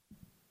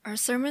Our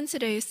sermon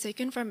today is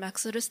taken from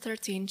Exodus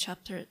 13,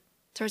 chapter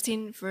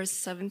 13, verse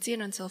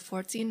 17 until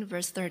 14,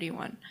 verse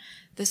 31.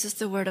 This is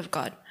the word of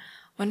God.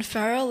 When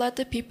Pharaoh let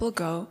the people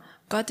go,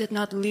 God did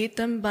not lead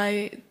them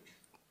by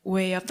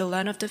way of the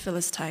land of the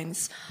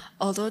Philistines,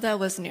 although that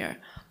was near.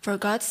 For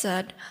God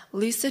said,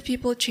 "Lest the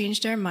people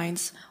change their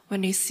minds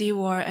when they see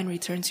war and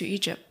return to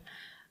Egypt."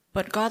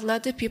 But God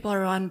led the people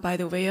around by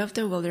the way of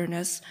the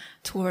wilderness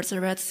towards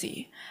the Red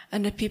Sea,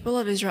 and the people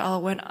of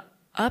Israel went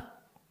up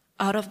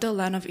out of the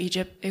land of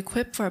Egypt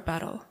equipped for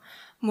battle.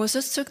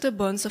 Moses took the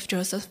bones of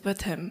Joseph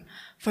with him,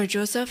 for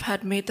Joseph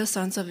had made the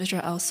sons of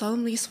Israel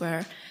solemnly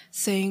swear,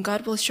 saying,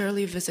 "God will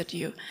surely visit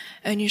you,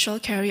 and you shall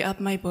carry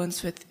up my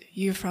bones with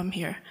you from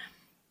here."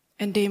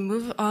 And they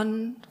moved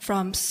on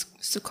from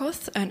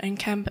Succoth and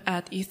encamped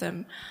at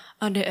Etham,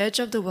 on the edge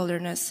of the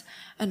wilderness.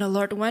 And the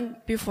Lord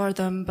went before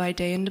them by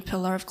day in the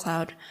pillar of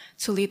cloud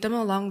to lead them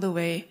along the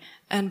way,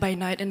 and by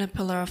night in a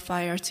pillar of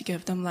fire to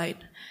give them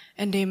light,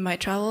 and they might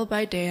travel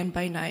by day and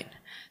by night.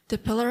 The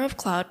pillar of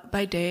cloud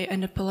by day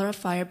and the pillar of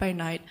fire by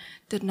night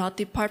did not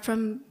depart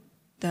from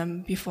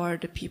them before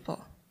the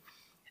people.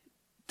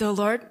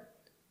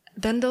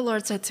 Then the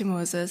Lord said to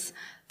Moses,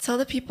 "Tell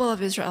the people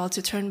of Israel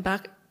to turn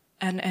back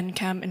and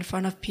encamp in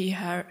front of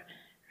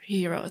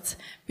Pi-hahiroth,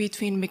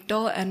 between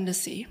Migdol and the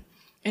sea.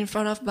 In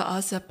front of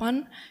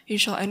Baal-zephon you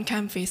shall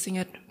encamp facing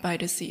it by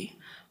the sea.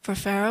 For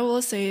Pharaoh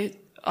will say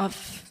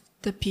of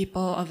the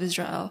people of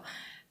Israel,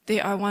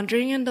 'They are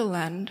wandering in the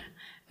land,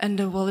 and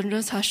the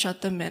wilderness has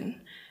shut them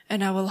in.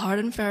 And I will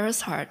harden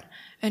Pharaoh's heart,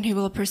 and he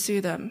will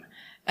pursue them.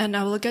 And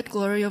I will get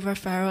glory over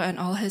Pharaoh and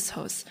all his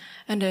hosts,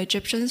 and the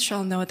Egyptians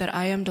shall know that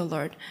I am the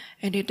Lord.'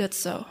 And he did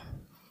so."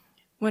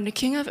 When the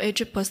king of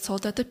Egypt was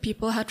told that the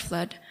people had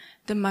fled,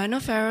 the mind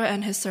of Pharaoh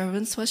and his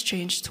servants was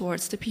changed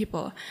towards the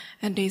people,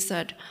 and they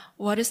said,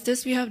 "What is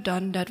this we have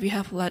done that we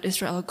have let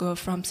Israel go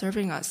from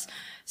serving us?"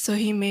 So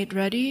he made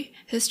ready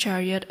his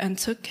chariot and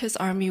took his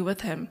army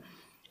with him,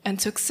 and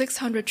took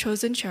 600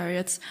 chosen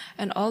chariots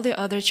and all the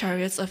other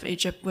chariots of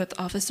Egypt with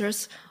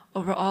officers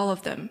over all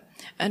of them.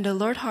 And the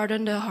Lord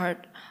hardened the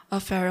heart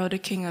of Pharaoh the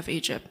king of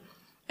Egypt.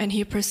 And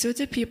he pursued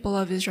the people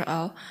of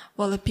Israel,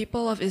 while the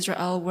people of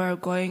Israel were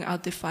going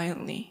out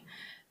defiantly.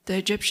 The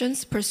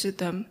Egyptians pursued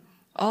them,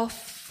 all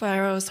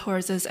Pharaoh's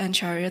horses and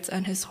chariots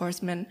and his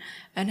horsemen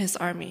and his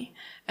army,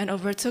 and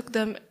overtook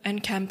them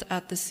and camped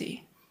at the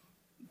sea,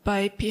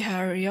 by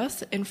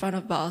Pi-hahiroth in front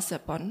of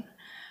Baal-zephon.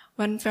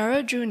 When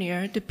Pharaoh drew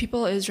near, the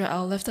people of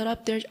Israel lifted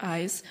up their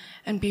eyes,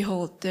 and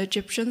behold, the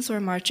Egyptians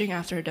were marching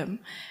after them,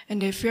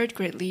 and they feared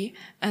greatly,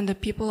 and the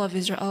people of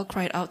Israel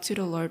cried out to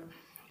the Lord.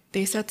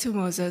 They said to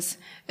Moses,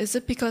 "Is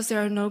it because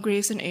there are no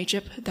graves in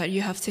Egypt that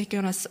you have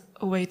taken us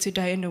away to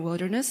die in the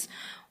wilderness?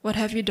 What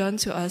have you done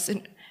to us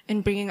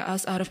in bringing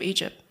us out of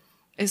Egypt?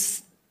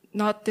 Is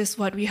not this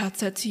what we had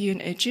said to you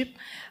in Egypt?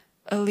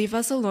 Leave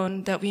us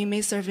alone, that we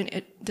may serve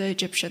the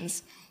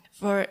Egyptians.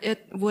 For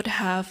it would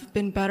have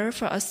been better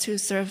for us to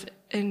serve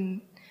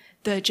in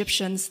the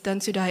Egyptians than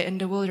to die in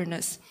the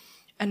wilderness."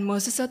 And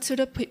Moses said to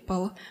the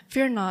people,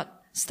 "Fear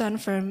not,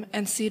 stand firm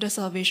and see the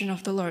salvation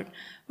of the Lord,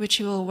 which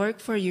he will work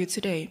for you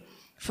today.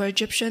 For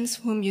Egyptians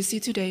whom you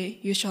see today,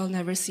 you shall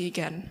never see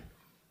again.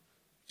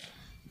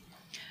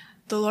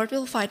 The Lord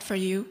will fight for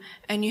you,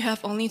 and you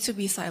have only to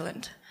be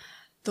silent."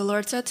 The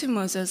Lord said to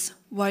Moses,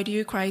 "Why do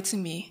you cry to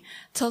me?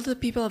 Tell the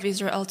people of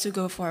Israel to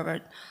go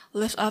forward.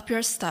 Lift up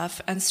your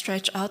staff and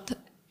stretch out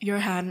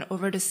your hand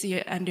over the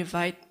sea and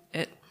divide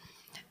it,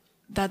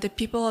 that the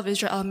people of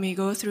Israel may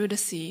go through the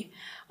sea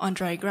on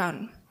dry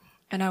ground.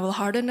 And I will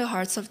harden the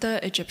hearts of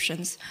the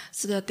Egyptians,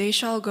 so that they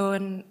shall go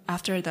in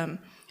after them.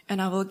 And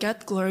I will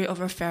get glory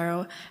over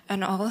Pharaoh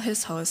and all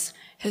his hosts,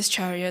 his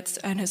chariots,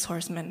 and his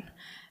horsemen.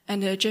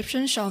 And the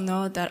Egyptians shall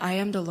know that I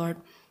am the Lord,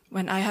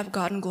 when I have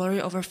gotten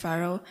glory over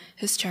Pharaoh,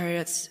 his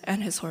chariots,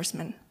 and his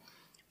horsemen."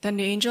 Then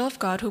the angel of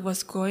God who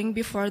was going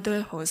before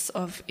the hosts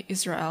of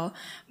Israel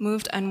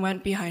moved and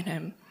went behind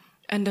him.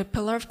 And the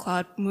pillar of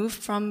cloud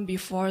moved from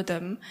before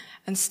them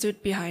and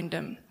stood behind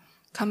them,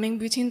 coming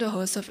between the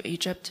hosts of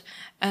Egypt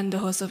and the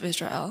hosts of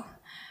Israel.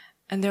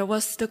 And there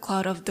was the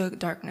cloud of the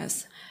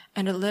darkness,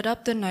 and it lit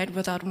up the night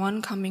without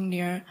one coming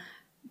near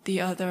the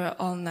other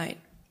all night.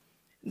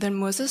 Then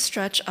Moses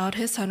stretched out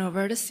his hand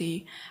over the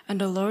sea,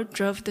 and the Lord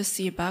drove the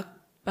sea back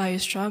by a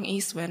strong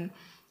east wind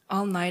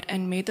all night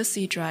and made the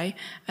sea dry,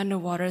 and the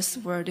waters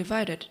were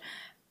divided.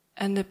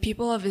 And the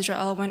people of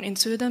Israel went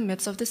into the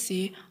midst of the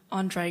sea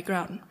on dry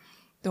ground,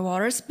 the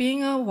waters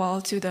being a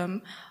wall to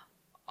them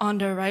on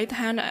their right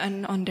hand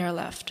and on their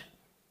left.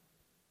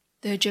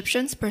 The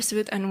Egyptians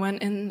pursued and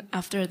went in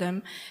after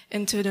them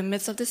into the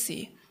midst of the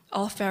sea,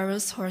 all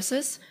Pharaoh's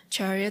horses,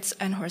 chariots,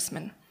 and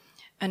horsemen.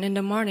 And in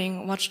the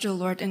morning watched the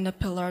Lord in the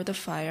pillar of the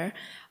fire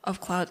of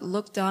cloud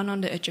look down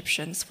on the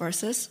Egyptians'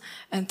 forces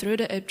and threw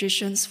the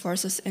Egyptians'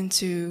 forces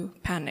into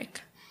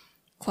panic,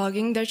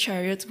 clogging their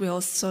chariot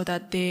wheels so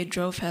that they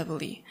drove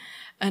heavily.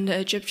 And the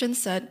Egyptians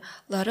said,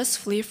 "Let us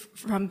flee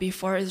from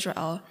before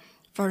Israel,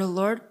 for the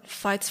Lord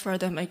fights for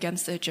them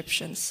against the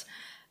Egyptians."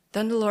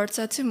 Then the Lord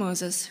said to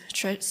Moses,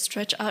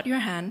 "Stretch out your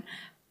hand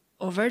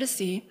over the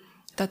sea,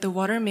 that the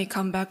water may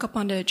come back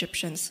upon the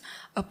Egyptians,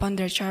 upon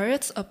their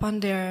chariots, upon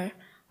their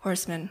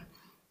horsemen.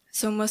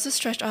 So Moses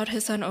stretched out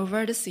his hand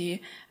over the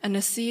sea, and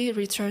the sea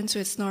returned to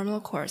its normal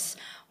course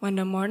when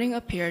the morning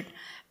appeared.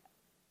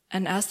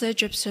 And as the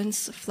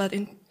Egyptians fled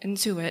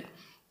into it,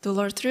 the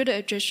Lord threw the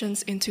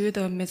Egyptians into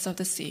the midst of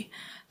the sea.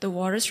 The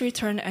waters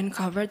returned and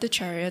covered the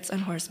chariots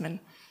and horsemen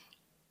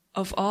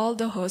of all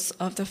the hosts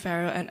of the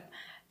Pharaoh and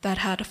that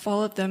had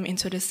followed them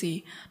into the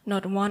sea.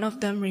 Not one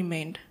of them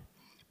remained.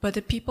 But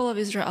the people of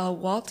Israel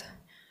walked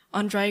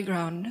on dry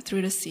ground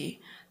through the sea,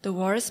 the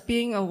waters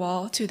being a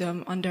wall to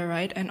them on their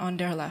right and on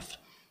their left.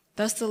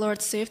 Thus the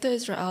Lord saved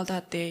Israel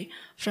that day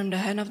from the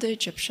hand of the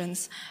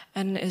Egyptians,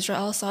 and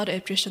Israel saw the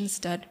Egyptians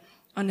dead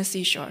on the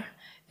seashore.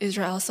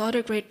 Israel saw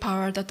the great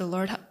power that the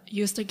Lord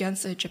used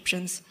against the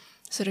Egyptians.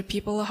 So the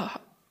people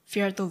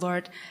feared the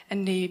Lord,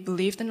 and they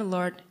believed in the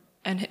Lord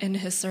and in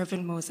his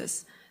servant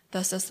Moses.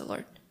 Thus says the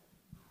Lord.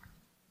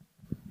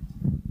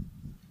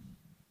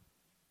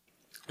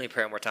 Let me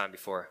pray one more time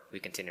before we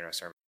continue our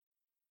sermon.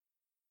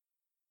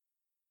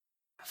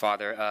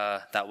 Father,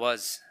 that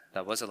was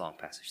a long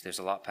passage. There's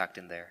a lot packed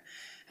in there.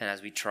 And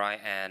as we try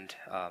and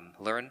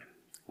learn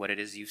what it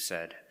is you've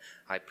said,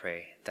 I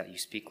pray that you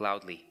speak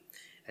loudly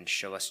and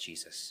show us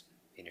Jesus.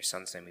 In your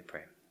Son's name we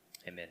pray.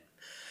 Amen.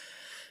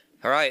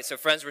 All right, so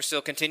friends, we're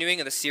still continuing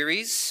in the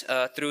series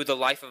through the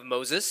life of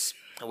Moses,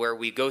 where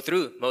we go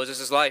through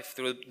Moses' life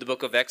through the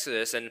book of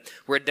Exodus. And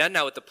we're done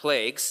now with the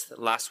plagues.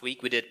 Last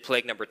week we did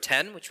plague number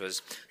 10, which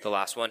was the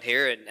last one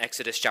here in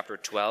Exodus chapter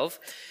 12.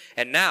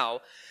 And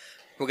now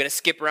we're going to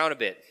skip around a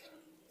bit,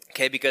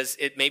 okay, because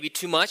it may be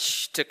too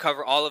much to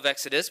cover all of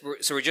Exodus.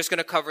 So we're just going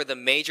to cover the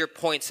major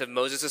points of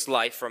Moses'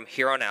 life from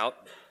here on out.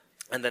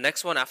 And the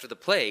next one after the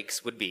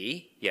plagues would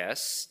be,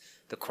 yes,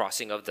 the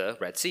crossing of the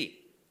Red Sea,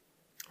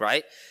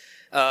 right?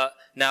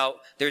 Now,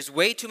 there's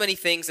way too many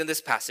things in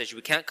this passage.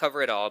 We can't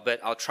cover it all,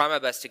 but I'll try my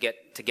best to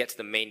get to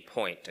the main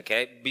point,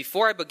 okay?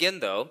 Before I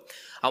begin, though,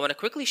 I want to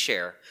quickly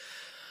share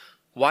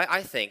why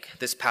I think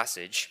this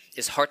passage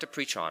is hard to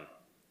preach on.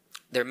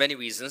 There are many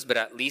reasons, but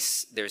at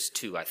least there's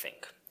two, I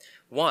think.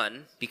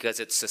 One, because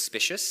it's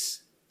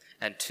suspicious,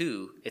 and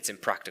two, it's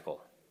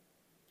impractical.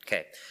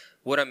 Okay,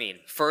 what do I mean?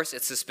 First,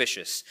 it's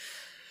suspicious.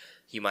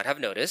 You might have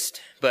noticed,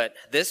 but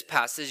this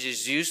passage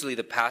is usually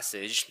the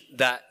passage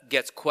that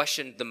gets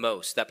questioned the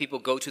most, that people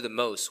go to the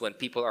most when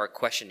people are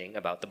questioning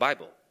about the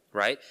Bible,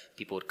 right?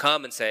 People would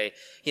come and say,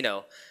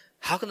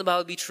 how can the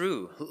Bible be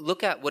true?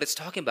 Look at what it's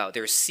talking about.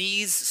 There's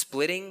seas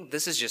splitting.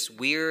 This is just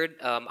weird.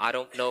 I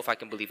don't know if I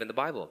can believe in the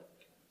Bible.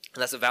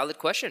 And that's a valid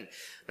question.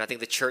 And I think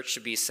the church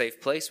should be a safe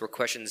place where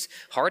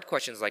hard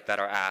questions like that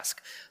are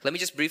asked. Let me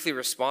just briefly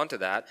respond to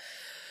that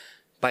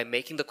by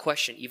making the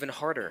question even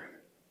harder.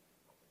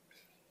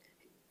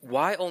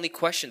 Why only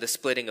question the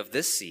splitting of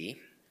this sea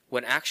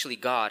when actually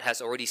God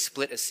has already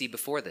split a sea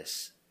before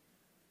this?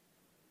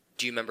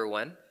 Do you remember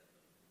when?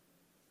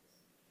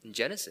 In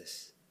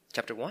Genesis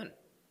chapter 1.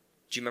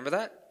 Do you remember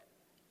that?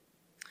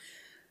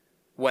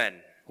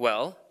 When?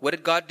 Well, what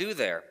did God do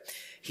there?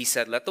 He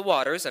said, let the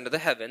waters under the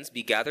heavens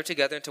be gathered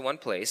together into one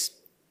place,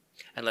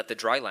 and let the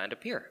dry land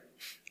appear.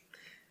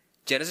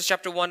 Genesis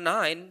chapter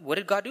 1:9, what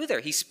did God do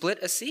there? He split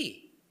a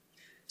sea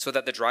so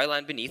that the dry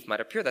land beneath might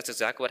appear. That's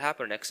exactly what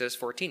happened in Exodus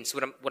 14. So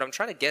what I'm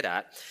trying to get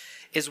at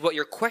is what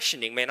you're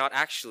questioning may not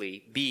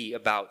actually be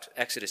about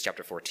Exodus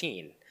chapter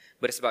 14,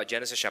 but it's about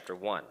Genesis chapter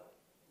 1.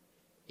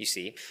 You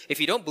see, if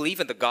you don't believe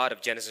in the God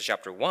of Genesis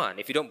chapter 1,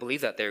 if you don't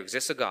believe that there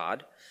exists a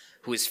God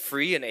who is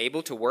free and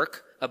able to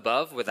work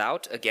above,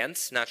 without,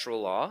 against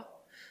natural law,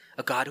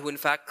 a God who in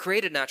fact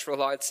created natural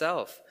law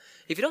itself,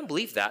 if you don't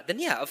believe that, then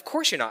yeah, of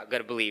course you're not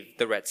going to believe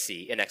the Red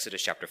Sea in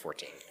Exodus chapter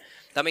 14.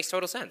 That makes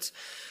total sense.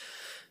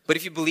 But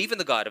if you believe in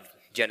the God of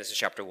Genesis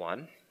chapter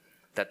 1,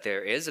 that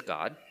there is a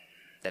God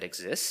that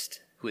exists,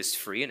 who is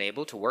free and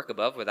able to work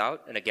above,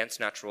 without, and against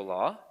natural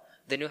law,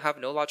 then you have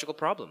no logical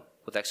problem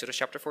with Exodus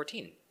chapter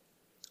 14.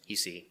 You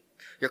see,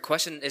 your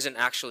question isn't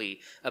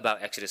actually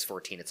about Exodus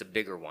 14, it's a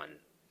bigger one.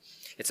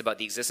 It's about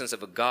the existence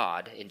of a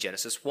God in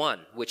Genesis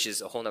 1, which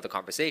is a whole other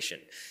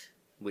conversation,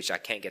 which I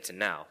can't get to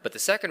now. But the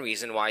second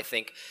reason why I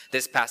think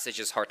this passage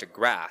is hard to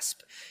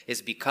grasp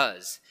is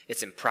because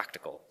it's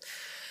impractical.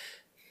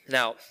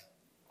 Now,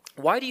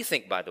 why do you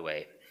think, by the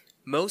way,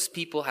 most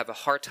people have a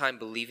hard time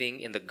believing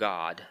in the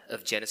God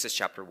of Genesis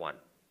chapter 1,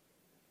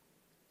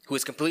 who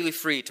is completely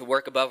free to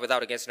work above,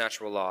 without, against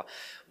natural law?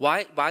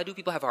 Why do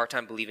people have a hard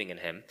time believing in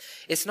him?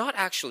 It's not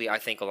actually, I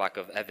think, a lack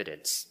of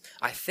evidence.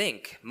 I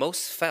think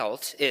most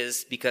felt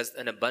is because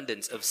an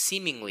abundance of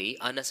seemingly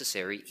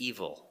unnecessary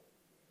evil.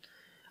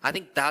 I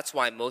think that's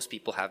why most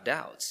people have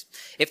doubts.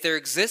 If there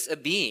exists a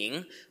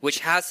being which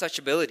has such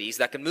abilities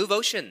that can move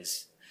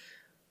oceans,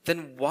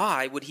 then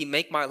why would he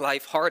make my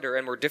life harder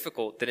and more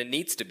difficult than it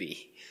needs to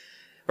be?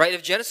 Right?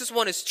 If Genesis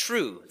 1 is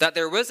true, that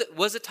there was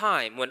a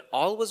time when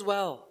all was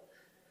well,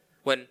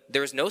 when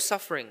there was no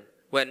suffering,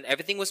 when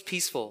everything was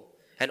peaceful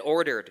and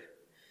ordered,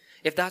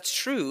 if that's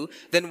true,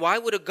 then why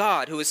would a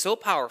God who is so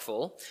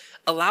powerful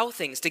allow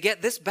things to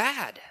get this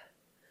bad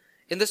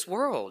in this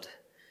world?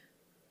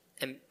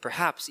 And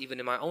perhaps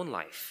even in my own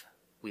life.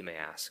 we may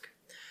ask?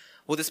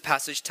 Well, this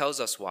passage tells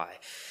us why.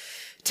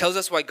 It tells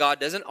us why God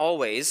doesn't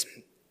always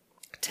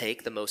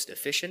take the most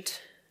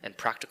efficient and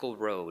practical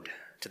road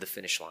to the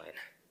finish line.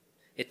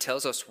 It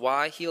tells us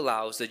why he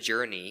allows the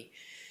journey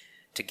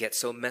to get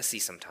so messy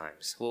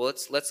sometimes. Well,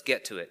 let's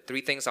get to it.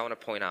 3 things I want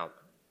to point out.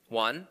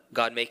 1,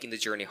 God making the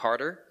journey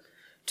harder.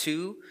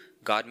 2,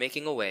 God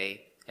making a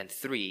way. And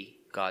 3,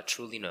 God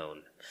truly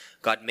known.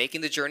 God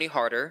making the journey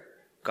harder,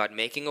 God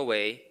making a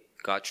way,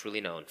 God truly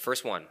known.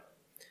 First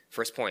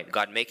point,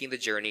 God making the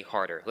journey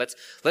harder.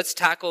 Let's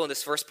tackle in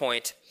this first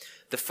point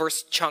the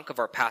first chunk of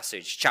our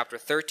passage, chapter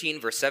 13,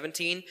 verse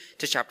 17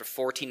 to chapter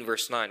 14,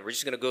 verse 9. We're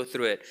just going to go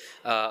through it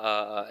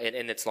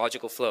in its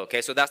logical flow.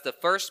 Okay, so that's the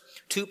first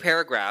 2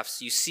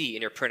 paragraphs you see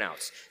in your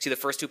printouts. See the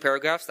first 2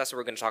 paragraphs? That's what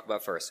we're going to talk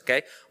about first.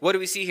 Okay, what do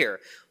we see here?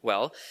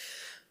 Well,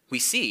 we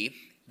see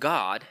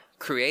God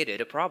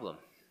created a problem.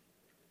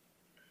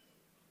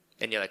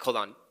 And you're like, hold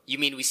on, you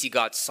mean we see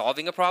God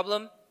solving a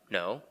problem?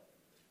 No.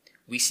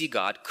 We see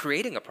God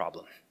creating a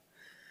problem.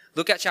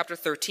 Look at chapter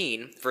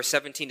 13, verse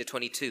 17 to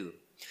 22.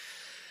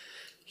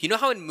 You know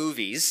how in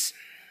movies,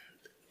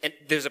 and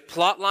there's a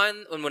plot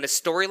line, and when a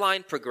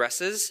storyline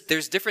progresses,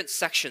 there's different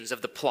sections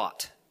of the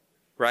plot,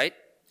 right?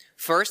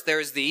 First,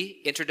 there's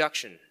the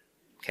introduction,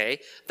 okay?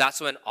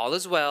 That's when all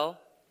is well,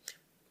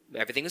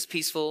 everything is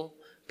peaceful,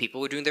 people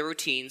were doing their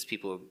routines,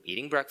 people were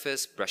eating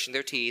breakfast, brushing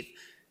their teeth,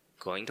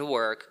 going to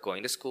work,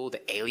 going to school.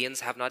 The aliens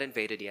have not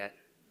invaded yet,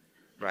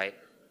 right?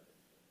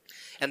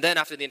 And then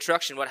after the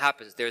introduction, what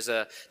happens? There's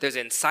an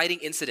inciting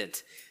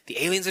incident.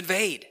 The aliens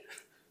invade,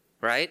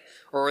 right?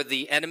 Or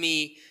the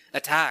enemy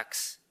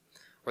attacks,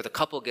 or the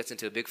couple gets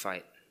into a big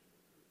fight.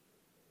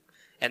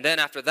 And then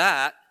after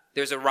that,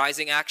 there's a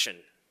rising action,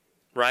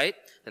 right?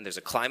 Then there's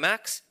a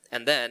climax,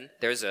 and then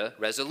there's a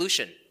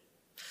resolution.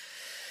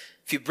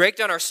 If you break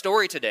down our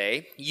story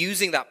today,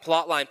 using that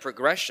plotline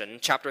progression,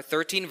 chapter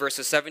 13,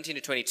 verses 17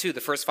 to 22,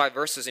 the first 5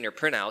 verses in your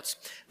printouts,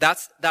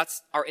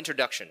 that's our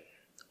introduction.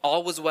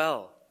 All was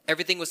well.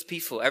 Everything was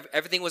peaceful.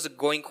 Everything was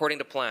going according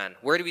to plan.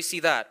 Where do we see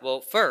that?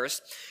 Well,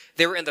 first,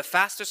 they were in the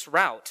fastest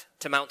route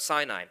to Mount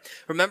Sinai.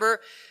 Remember,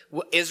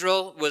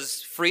 Israel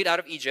was freed out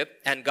of Egypt,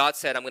 and God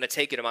said, I'm going to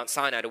take you to Mount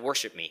Sinai to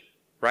worship me,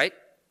 right?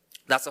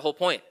 That's the whole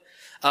point.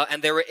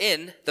 And they were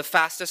in the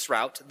fastest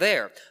route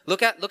there.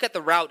 Look at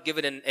the route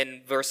given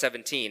in verse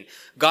 17.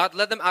 God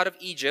led them out of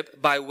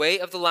Egypt by way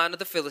of the land of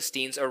the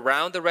Philistines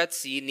around the Red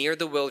Sea near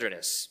the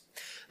wilderness.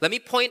 Let me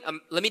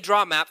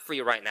draw a map for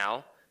you right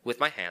now with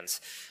my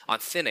hands on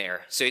thin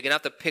air. So you're going to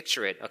have to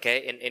picture it,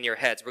 okay, in your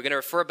heads. We're going to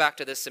refer back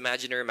to this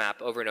imaginary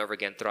map over and over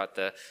again throughout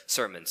the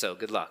sermon. So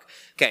good luck.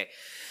 Okay.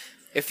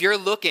 If you're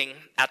looking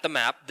at the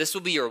map, this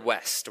will be your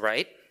west,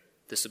 right?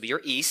 This will be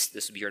your east.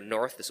 This will be your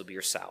north. This will be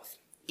your south.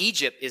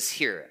 Egypt is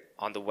here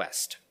on the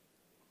west,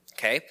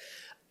 okay?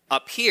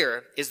 Up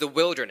here is the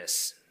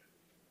wilderness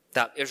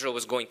that Israel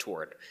was going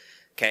toward,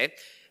 okay?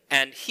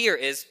 And here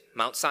is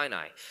Mount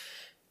Sinai.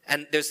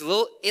 And there's a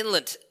little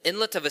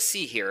inlet of a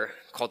sea here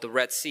called the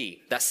Red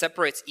Sea that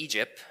separates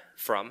Egypt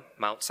from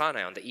Mount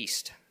Sinai on the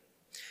east.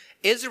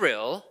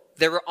 Israel,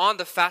 they were on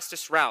the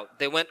fastest route.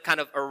 They went kind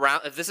of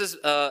around. If this is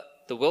the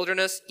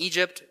wilderness,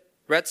 Egypt,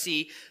 Red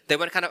Sea, they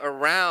went kind of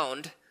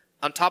around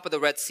on top of the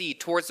Red Sea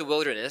towards the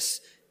wilderness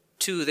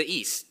to the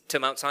east, to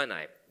Mount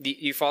Sinai.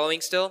 You following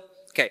still?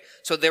 Okay,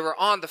 so they were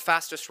on the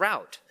fastest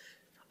route.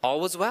 All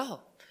was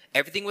well.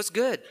 Everything was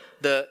good.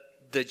 The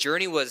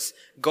journey was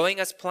going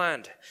as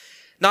planned.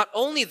 Not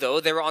only, though,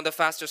 they were on the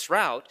fastest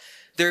route,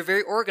 they were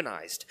very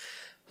organized.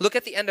 Look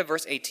at the end of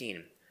verse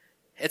 18.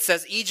 It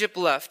says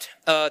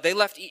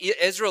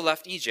Israel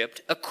left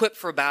Egypt equipped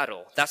for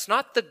battle. That's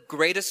not the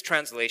greatest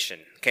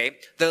translation, okay?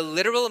 The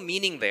literal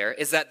meaning there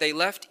is that they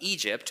left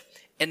Egypt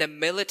in a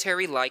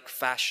military-like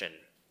fashion.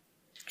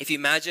 If you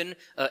imagine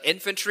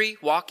infantry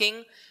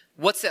walking,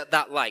 what's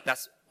that like?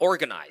 That's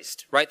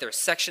organized, right? There are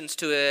sections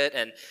to it.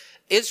 And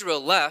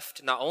Israel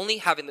left not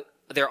only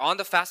they're on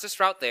the fastest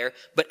route there,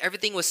 but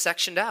everything was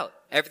sectioned out.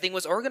 Everything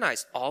was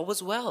organized. All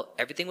was well.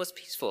 Everything was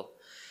peaceful.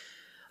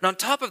 And on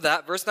top of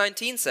that, verse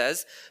 19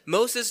 says,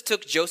 Moses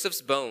took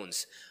Joseph's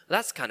bones.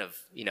 That's kind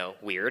of,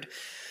 weird.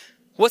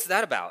 What's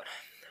that about?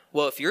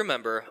 Well, if you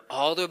remember,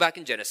 all the way back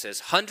in Genesis,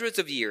 hundreds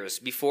of years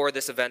before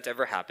this event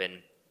ever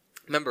happened,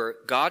 remember,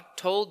 God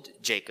told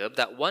Jacob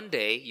that one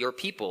day your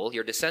people,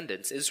 your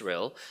descendants,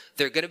 Israel,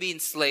 they're going to be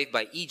enslaved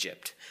by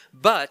Egypt,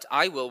 but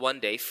I will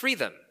one day free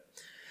them.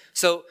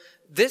 So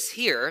this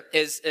here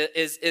is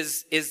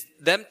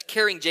them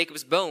carrying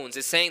Jacob's bones,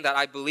 is saying that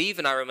I believe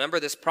and I remember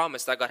this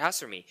promise that God has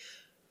for me.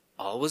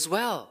 All was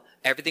well.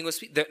 Everything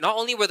was, not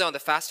only were they on the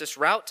fastest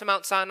route to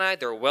Mount Sinai,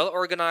 they were well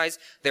organized.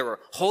 They were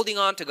holding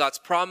on to God's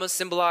promise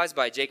symbolized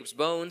by Jacob's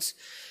bones.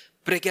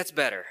 But it gets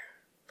better.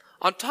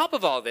 On top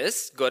of all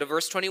this, go to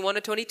verse 21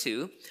 and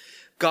 22,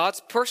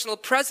 God's personal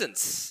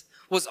presence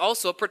was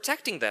also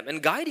protecting them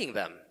and guiding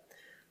them.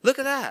 Look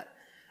at that.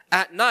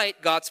 At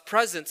night, God's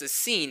presence is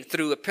seen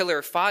through a pillar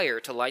of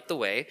fire to light the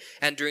way,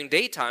 and during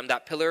daytime,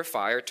 that pillar of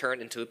fire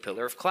turned into a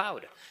pillar of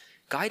cloud,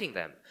 guiding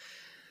them.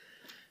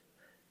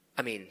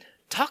 I mean,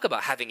 talk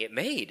about having it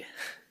made.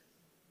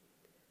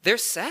 They're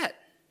set.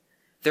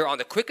 They're on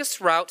the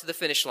quickest route to the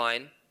finish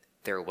line.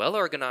 They're well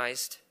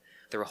organized.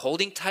 They were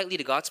holding tightly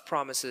to God's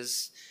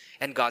promises.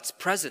 And God's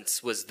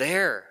presence was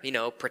there,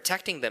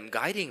 protecting them,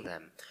 guiding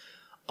them.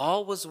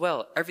 All was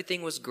well.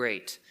 Everything was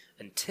great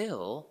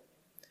until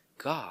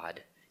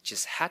God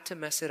just had to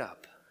mess it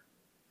up.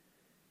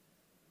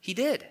 He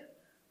did.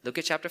 Look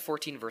at chapter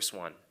 14, verse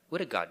 1. What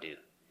did God do?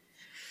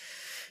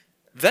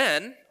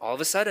 Then, all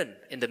of a sudden,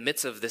 in the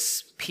midst of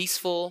this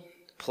peaceful,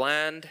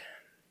 planned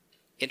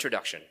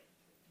introduction,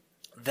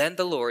 then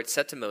the Lord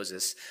said to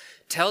Moses,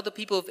 "Tell the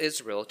people of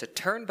Israel to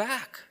turn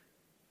back."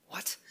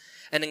 What?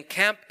 "And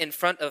encamp in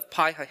front of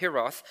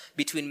Pi-hahiroth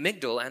between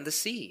Migdol and the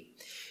sea."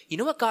 You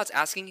know what God's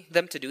asking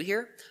them to do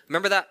here?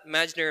 Remember that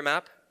imaginary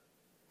map?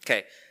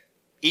 Okay.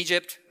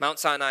 Egypt, Mount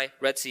Sinai,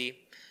 Red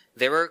Sea.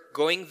 They were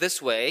going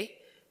this way.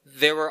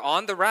 They were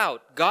on the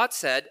route. God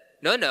said,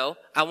 no,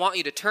 I want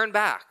you to turn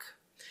back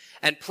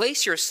and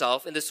place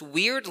yourself in this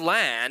weird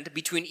land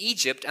between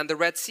Egypt and the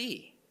Red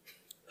Sea.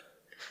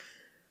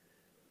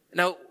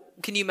 Now,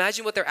 can you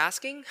imagine what they're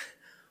asking?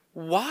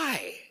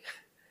 Why?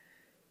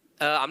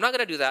 I'm not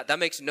going to do that. That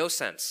makes no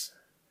sense.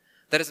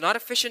 That is not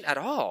efficient at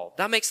all.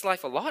 That makes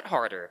life a lot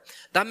harder.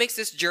 That makes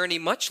this journey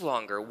much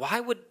longer. Why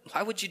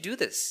would you do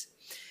this?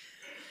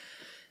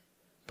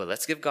 But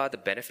let's give God the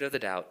benefit of the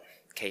doubt.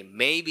 Okay,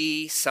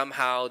 maybe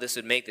somehow this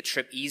would make the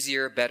trip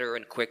easier, better,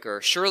 and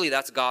quicker. Surely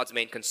that's God's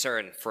main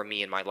concern for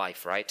me in my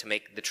life, right? To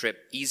make the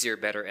trip easier,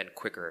 better, and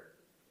quicker.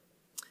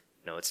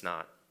 No, it's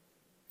not.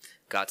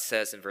 God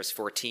says in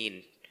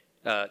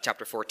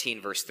chapter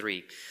 14, verse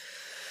 3,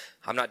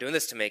 "I'm not doing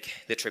this to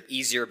make the trip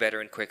easier,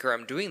 better, and quicker.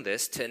 I'm doing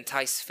this to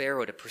entice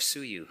Pharaoh to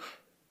pursue you."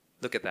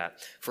 Look at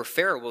that. "For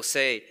Pharaoh will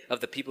say of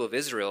the people of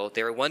Israel,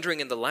 they are wandering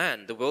in the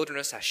land. The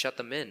wilderness has shut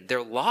them in.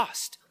 They're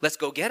lost. Let's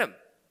go get them."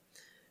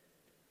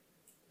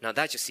 Now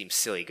that just seems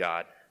silly,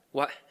 God.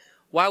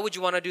 Why would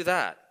you want to do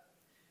that?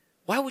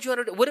 Why would you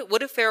want to do?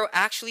 What if Pharaoh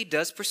actually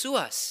does pursue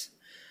us?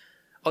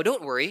 "Oh,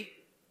 don't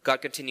worry." God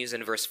continues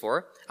in verse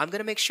 4. "I'm going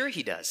to make sure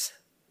he does."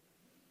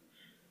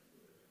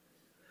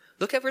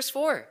 Look at verse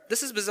 4.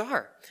 This is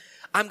bizarre.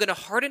 "I'm going to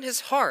harden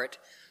his heart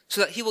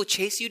so that he will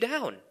chase you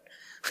down."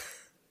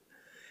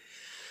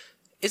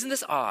 Isn't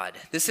this odd?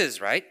 This is,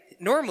 right?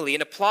 Normally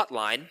in a plot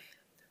line,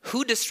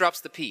 who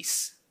disrupts the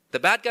peace? The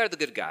bad guy or the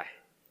good guy?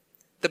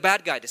 The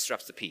bad guy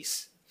disrupts the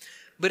peace.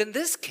 But in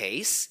this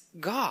case,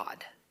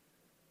 God,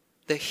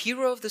 the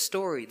hero of the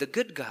story, the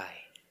good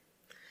guy,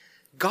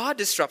 God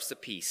disrupts the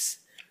peace.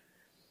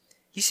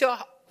 You see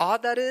how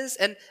odd that is?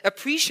 And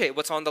appreciate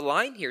what's on the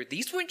line here.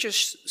 These weren't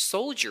just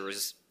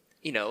soldiers,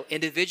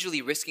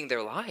 individually risking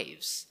their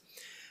lives.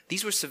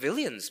 These were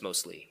civilians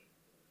mostly.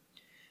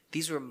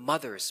 These were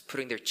mothers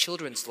putting their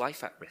children's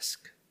life at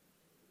risk.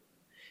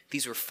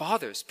 These were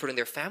fathers putting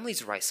their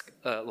family's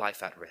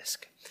life at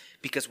risk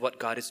because what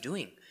God is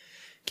doing.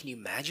 Can you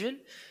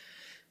imagine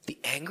the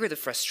anger, the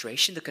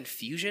frustration, the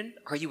confusion?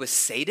 Are you a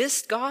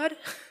sadist, God?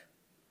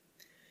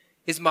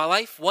 Is my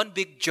life one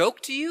big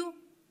joke to you?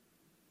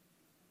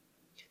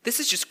 This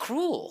is just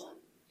cruel.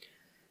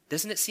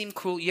 Doesn't it seem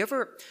cruel? You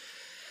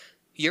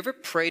ever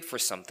prayed for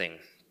something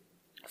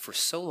for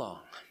so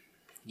long,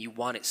 you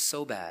want it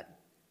so bad,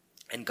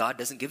 and God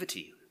doesn't give it to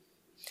you?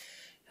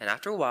 And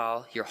after a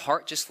while, your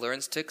heart just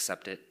learns to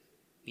accept it.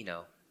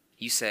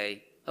 You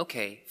say,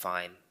 okay,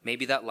 fine,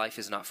 maybe that life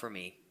is not for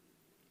me.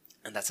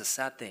 And that's a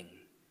sad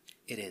thing.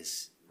 It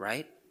is,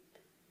 right?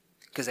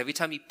 Because every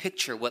time you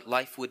picture what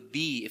life would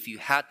be if you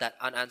had that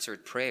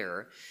unanswered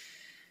prayer,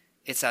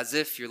 it's as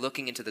if you're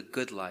looking into the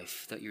good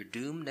life that you're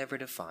doomed never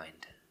to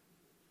find.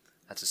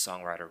 That's a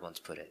songwriter once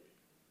put it.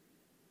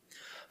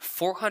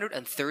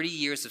 430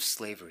 years of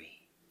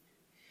slavery.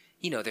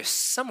 There's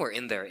somewhere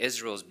in there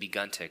Israel's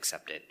begun to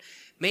accept it.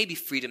 Maybe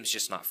freedom's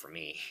just not for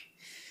me.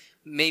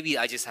 Maybe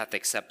I just have to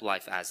accept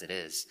life as it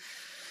is.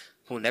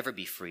 We'll never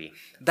be free.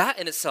 That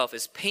in itself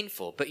is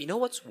painful. But you know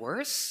what's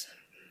worse?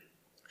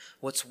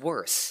 What's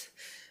worse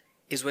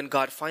is when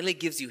God finally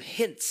gives you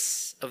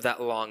hints of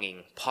that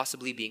longing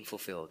possibly being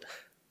fulfilled.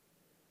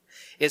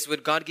 It's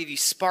when God gives you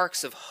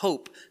sparks of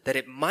hope that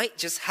it might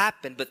just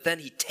happen, but then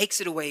he takes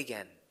it away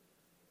again.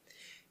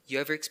 You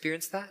ever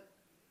experienced that?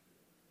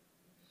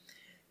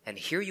 And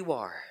here you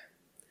are,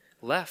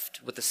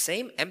 left with the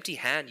same empty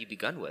hand you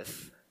begun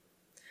with.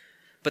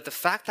 But the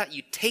fact that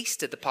you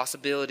tasted the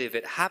possibility of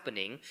it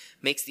happening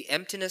makes the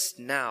emptiness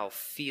now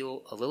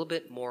feel a little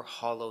bit more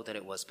hollow than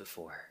it was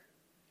before.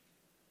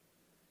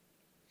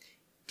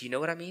 Do you know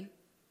what I mean?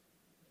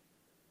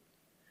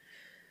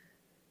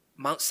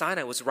 Mount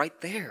Sinai was right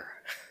there.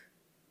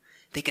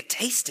 They could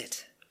taste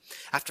it.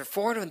 After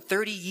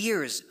 430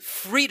 years,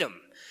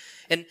 freedom.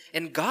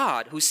 And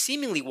God, who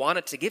seemingly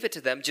wanted to give it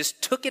to them,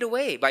 just took it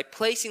away by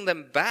placing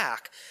them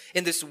back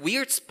in this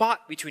weird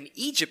spot between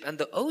Egypt and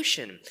the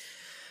ocean.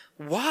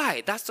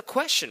 Why? That's the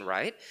question,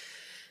 right?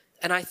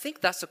 And I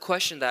think that's the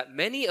question that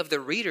many of the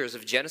readers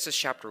of Genesis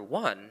chapter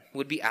 1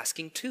 would be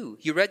asking too.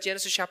 You read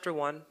Genesis chapter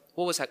 1?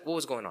 What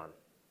was going on?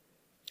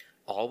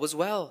 All was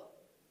well.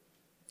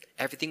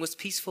 Everything was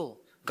peaceful.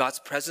 God's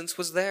presence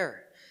was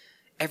there.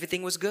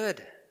 Everything was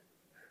good.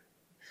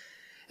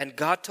 And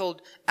God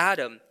told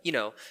Adam,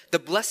 the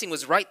blessing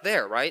was right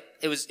there, right?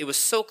 It was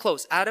so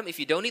close. Adam, if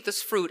you don't eat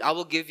this fruit, I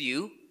will give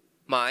you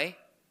my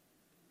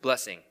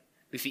blessing.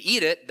 If you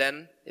eat it,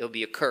 then it'll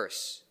be a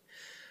curse.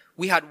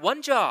 We had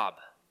one job,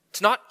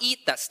 to not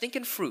eat that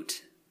stinking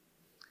fruit.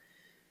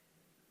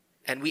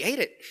 And we ate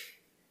it.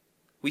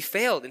 We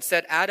failed.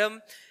 Instead,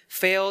 Adam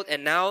failed,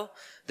 and now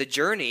the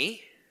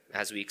journey,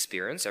 as we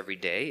experience every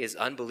day, is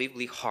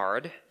unbelievably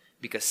hard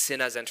because sin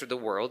has entered the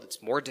world.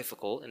 It's more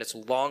difficult, and it's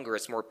longer,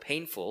 it's more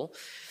painful.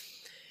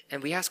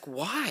 And we ask,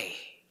 why?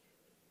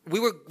 We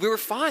were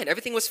fine.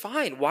 Everything was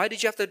fine. Why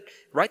did you have to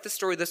write the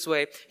story this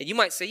way? And you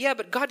might say, yeah,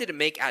 but God didn't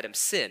make Adam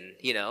sin.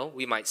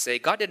 We might say,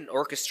 God didn't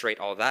orchestrate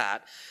all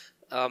that.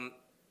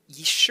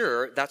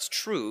 Sure, that's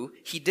true.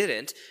 He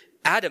didn't.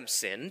 Adam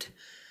sinned.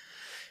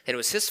 And it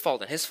was his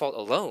fault and his fault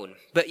alone.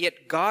 But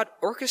yet God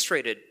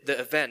orchestrated the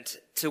event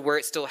to where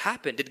it still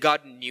happened. Did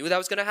God knew that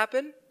was going to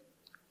happen?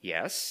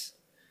 Yes.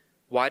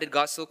 Why did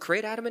God still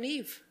create Adam and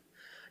Eve?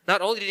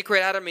 Not only did he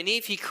create Adam and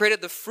Eve, he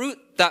created the fruit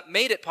that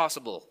made it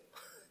possible.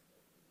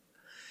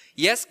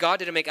 Yes, God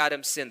didn't make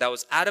Adam sin. That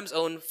was Adam's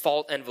own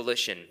fault and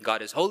volition.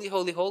 God is holy,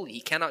 holy, holy.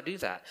 He cannot do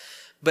that.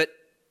 But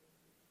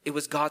it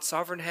was God's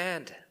sovereign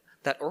hand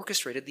that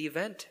orchestrated the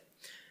event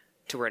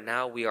to where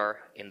now we are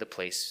in the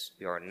place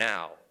we are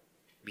now,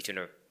 between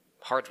a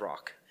hard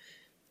rock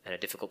and a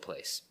difficult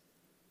place.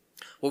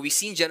 What we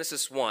see in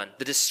Genesis 1,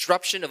 the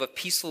disruption of a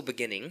peaceful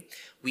beginning,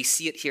 we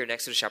see it here in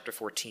Exodus chapter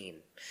 14.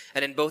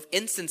 And in both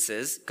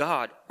instances,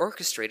 God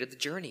orchestrated the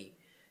journey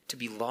to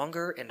be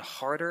longer and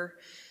harder.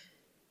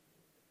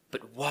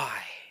 But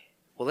why?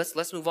 Well,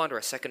 let's move on to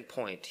our second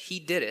point. He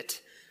did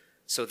it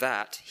so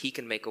that he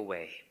can make a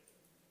way.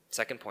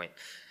 Second point,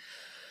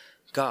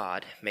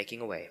 God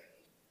making a way.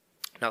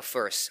 Now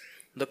first,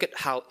 look at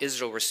how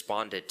Israel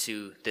responded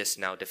to this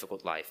now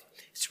difficult life.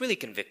 It's really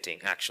convicting,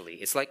 actually.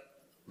 It's like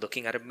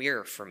looking at a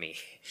mirror for me.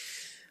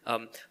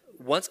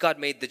 Once God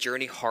made the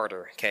journey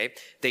harder,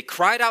 they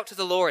cried out to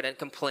the Lord and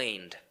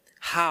complained.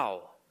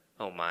 How?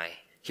 Oh my.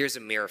 Here's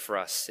a mirror for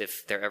us,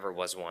 if there ever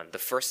was one. The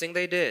first thing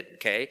they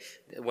did,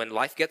 when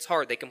life gets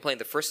hard, they complain.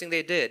 The first thing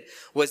they did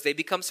was they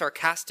become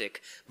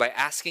sarcastic by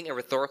asking a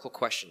rhetorical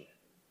question.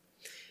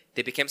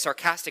 They became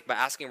sarcastic by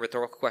asking a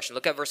rhetorical question.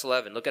 Look at verse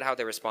 11. Look at how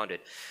they responded.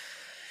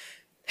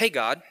 Hey,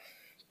 God,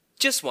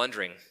 just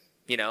wondering,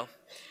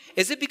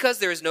 is it because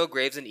there is no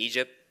graves in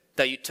Egypt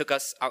that you took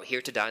us out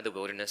here to die in the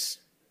wilderness?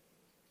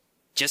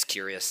 Just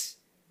curious.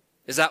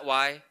 Is that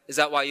why? Is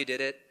that why you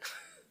did it?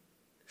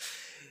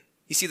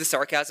 You see the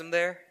sarcasm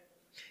there?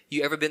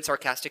 You ever been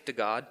sarcastic to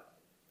God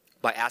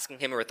by asking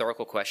him a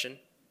rhetorical question?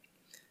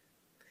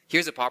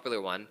 Here's a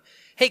popular one.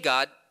 Hey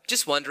God,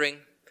 just wondering,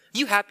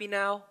 you happy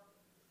now?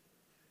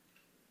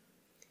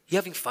 You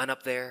having fun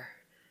up there?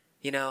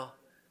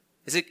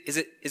 Is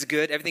it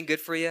good? Everything good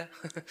for you?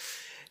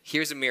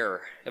 Here's a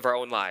mirror of our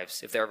own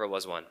lives, if there ever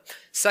was one.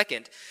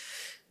 Second,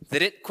 they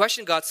didn't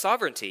question God's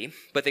sovereignty,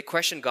 but they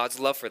questioned God's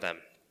love for them.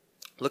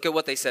 Look at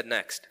what they said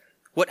next.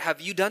 What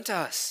have you done to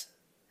us?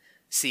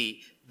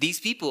 See, these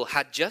people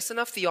had just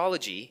enough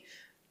theology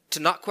to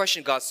not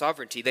question God's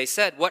sovereignty. They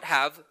said, what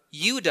have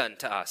you done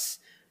to us?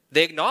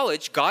 They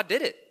acknowledged God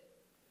did it.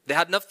 They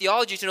had enough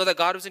theology to know that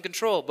God was in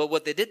control, but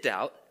what they did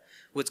doubt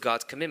was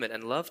God's commitment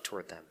and love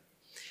toward them.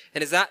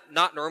 And is that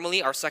not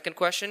normally our second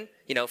question?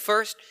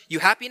 First, you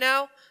happy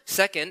now?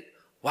 Second,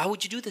 why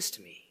would you do this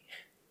to me?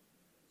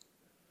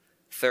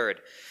 Third,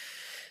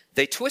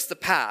 they twist the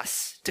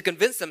past to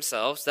convince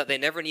themselves that they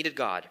never needed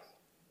God.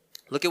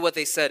 Look at what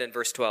they said in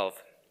verse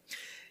 12.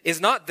 Is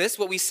not this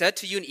what we said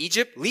to you in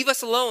Egypt? Leave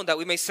us alone that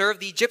we may serve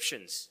the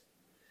Egyptians.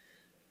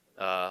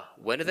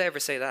 When did they ever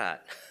say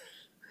that?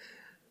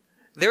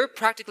 They were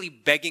practically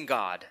begging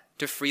God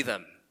to free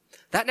them.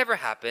 That never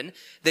happened.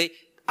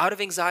 Out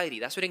of anxiety,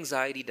 that's what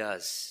anxiety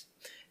does.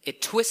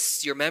 It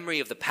twists your memory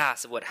of the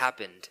past, of what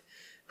happened.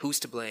 Who's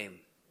to blame?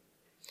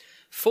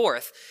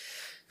 Fourth,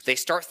 they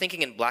start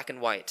thinking in black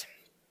and white,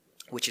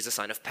 which is a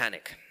sign of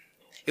panic.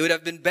 It would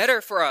have been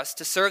better for us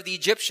to serve the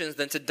Egyptians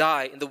than to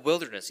die in the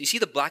wilderness. You see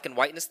the black and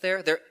whiteness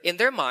there? In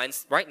their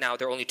minds, right now,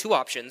 there are only two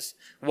options.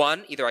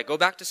 One, either I go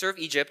back to serve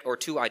Egypt, or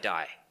two, I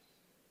die.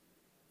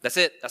 That's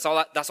it. That's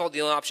all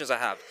the only options I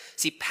have.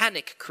 See,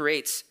 panic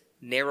creates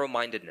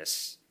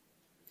narrow-mindedness.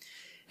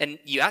 And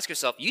you ask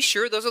yourself, you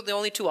sure those are the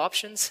only two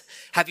options?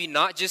 Have you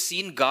not just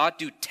seen God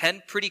do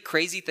 10 pretty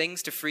crazy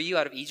things to free you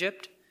out of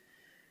Egypt?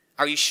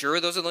 Are you sure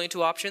those are the only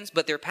two options?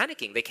 But they're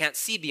panicking. They can't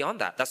see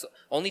beyond that. That's the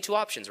only two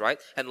options, right?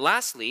 And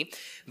lastly,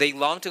 they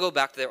long to go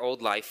back to their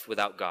old life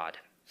without God.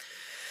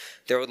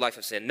 Their old life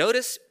of sin.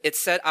 Notice it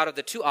said out of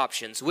the two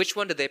options, which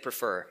one did they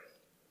prefer?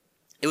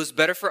 It was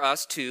better for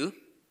us to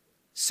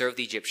serve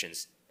the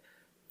Egyptians.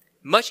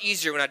 Much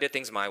easier when I did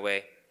things my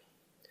way.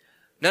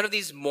 None of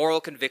these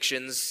moral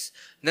convictions,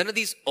 none of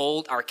these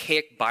old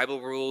archaic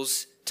Bible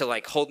rules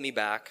to hold me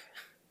back.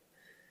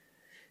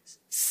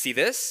 See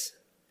this?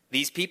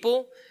 These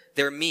people,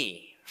 they're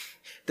me.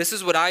 This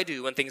is what I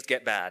do when things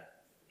get bad.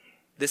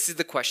 This is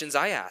the questions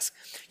I ask.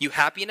 You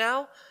happy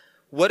now?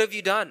 What have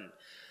you done?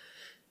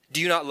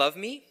 Do you not love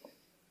me?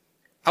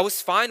 I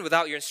was fine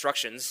without your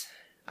instructions.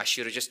 I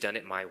should have just done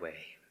it my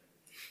way.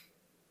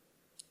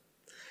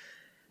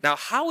 Now,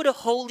 how would a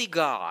holy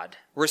God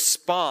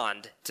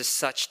respond to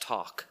such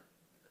talk?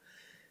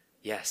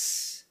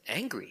 Yes,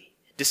 angry,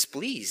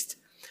 displeased.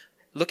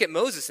 Look at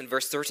Moses in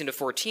verse 13 to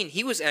 14.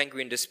 He was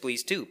angry and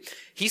displeased too.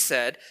 He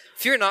said,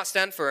 "Fear not,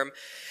 stand firm,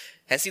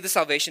 and see the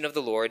salvation of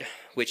the Lord,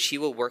 which he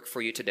will work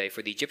for you today.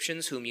 For the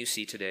Egyptians whom you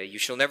see today, you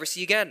shall never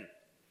see again.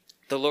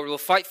 The Lord will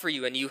fight for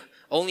you, and you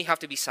only have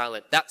to be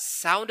silent." That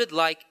sounded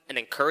like an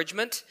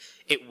encouragement.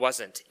 It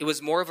wasn't. It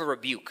was more of a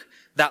rebuke.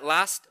 That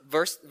last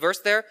verse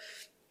there,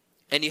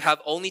 "and you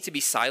have only to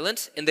be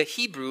silent," in the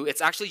Hebrew,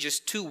 it's actually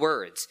just 2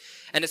 words.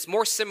 And it's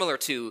more similar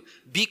to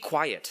 "be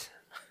quiet."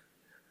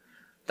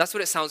 That's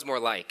what it sounds more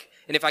like.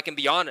 And if I can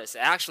be honest, it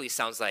actually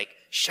sounds like,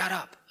 "shut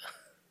up.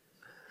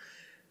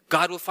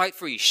 God will fight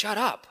for you. Shut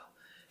up.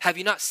 Have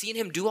you not seen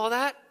him do all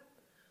that?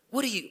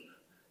 What are you?"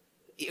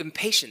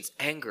 Impatience,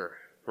 anger,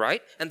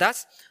 right? And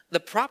that's the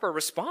proper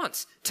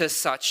response to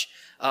such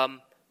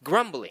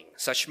grumbling,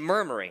 such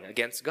murmuring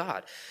against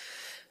God.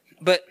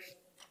 But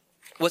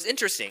what's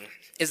interesting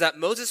is that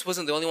Moses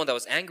wasn't the only one that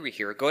was angry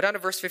here. Go down to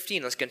verse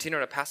 15. Let's continue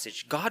on a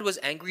passage. God was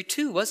angry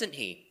too, wasn't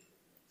he?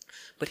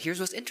 But here's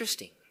what's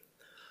interesting.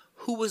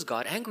 Who was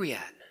God angry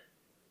at?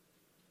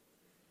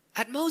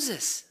 At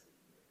Moses.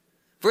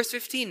 Verse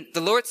 15,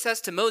 the Lord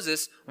says to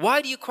Moses,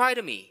 "Why do you cry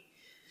to me?"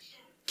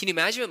 Can you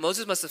imagine what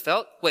Moses must have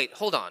felt? Wait,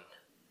 hold on.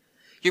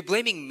 You're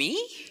blaming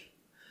me?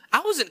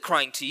 I wasn't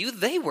crying to you.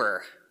 They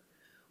were.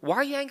 Why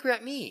are you angry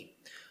at me?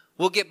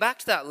 We'll get back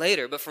to that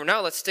later, but for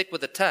now, let's stick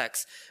with the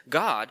text.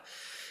 God,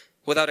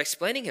 without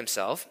explaining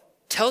himself,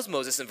 tells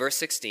Moses in verse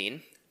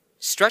 16,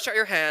 "Stretch out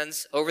your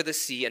hands over the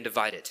sea and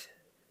divide it."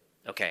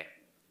 Okay,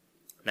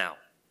 now,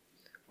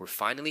 we're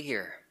finally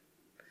here.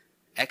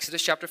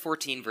 Exodus chapter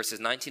 14, verses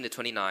 19 to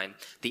 29,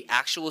 the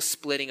actual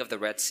splitting of the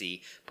Red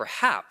Sea,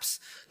 perhaps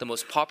the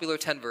most popular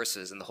 10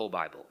 verses in the whole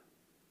Bible.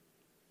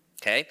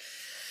 Okay?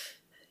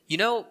 You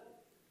know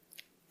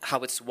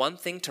how it's one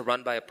thing to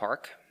run by a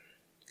park,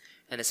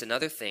 and it's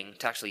another thing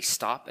to actually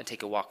stop and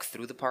take a walk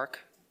through the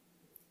park?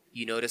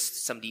 You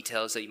noticed some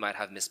details that you might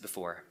have missed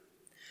before.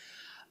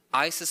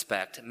 I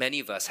suspect many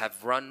of us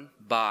have run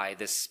by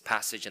this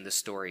passage and this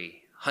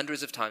story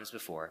hundreds of times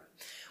before.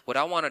 What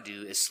I want to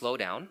do is slow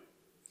down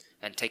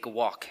and take a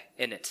walk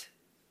in it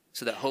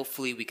so that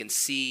hopefully we can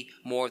see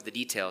more of the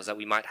details that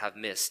we might have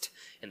missed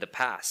in the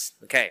past.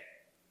 Okay,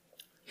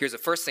 here's the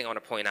first thing I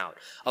want to point out.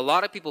 A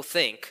lot of people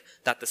think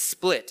that the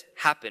split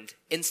happened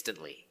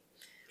instantly.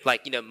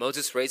 Like,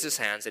 Moses raised his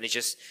hands and it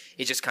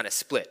just kind of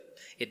split.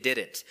 It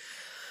didn't.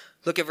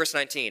 Look at verse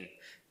 19.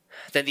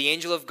 "Then the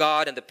angel of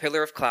God and the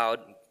pillar of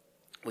cloud,"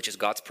 which is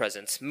God's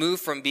presence,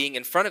 "moved from being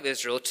in front of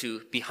Israel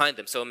to behind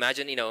them." So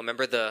imagine,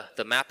 remember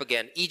the map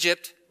again.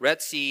 Egypt,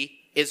 Red Sea,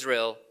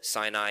 Israel,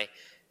 Sinai.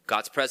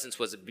 God's presence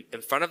was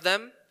in front of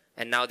them,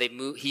 and now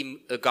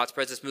God's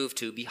presence moved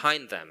to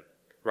behind them,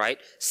 right?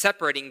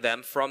 Separating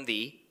them from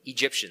the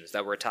Egyptians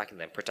that were attacking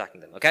them, protecting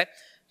them, okay?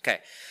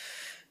 Okay.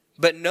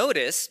 But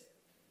notice,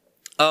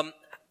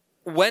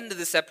 when did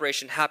the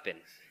separation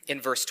happen? In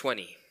verse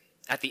 20,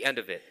 at the end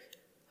of it.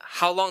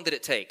 How long did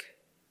it take?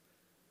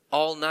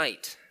 All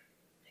night.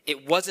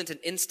 It wasn't an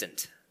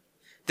instant.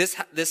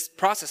 This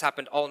process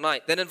happened all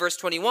night. Then in verse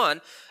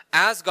 21,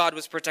 as God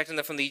was protecting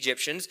them from the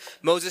Egyptians,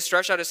 Moses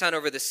stretched out his hand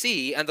over the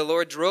sea, and the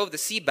Lord drove the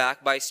sea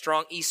back by a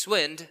strong east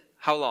wind.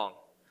 How long?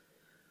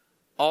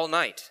 All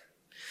night.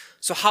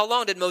 So how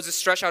long did Moses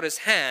stretch out his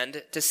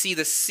hand to see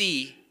the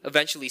sea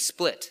eventually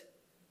split?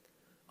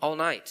 All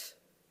night.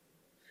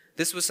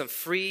 This was some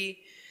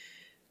free,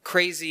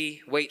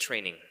 crazy weight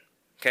training,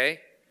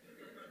 okay?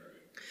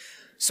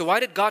 So why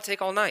did God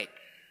take all night?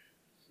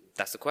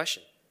 That's the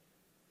question.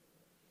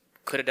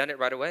 Could have done it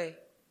right away.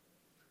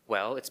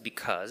 Well, it's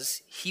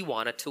because he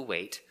wanted to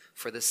wait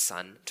for the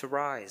sun to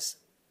rise.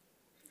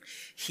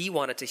 He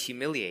wanted to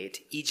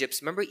humiliate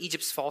Egypt's, remember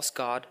Egypt's false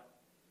god,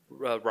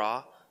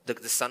 Ra,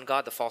 the sun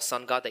god, the false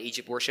sun god that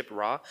Egypt worshipped,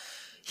 Ra?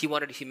 He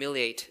wanted to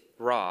humiliate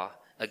Ra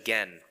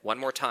again, one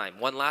more time,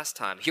 one last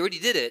time. He already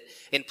did it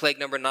in plague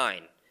number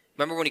 9.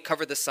 Remember when he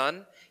covered the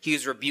sun? He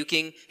was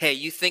rebuking, "Hey,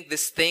 you think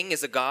this thing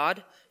is a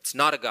god? It's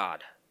not a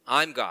god.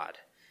 I'm God."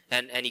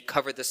 And he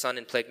covered the sun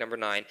in plague number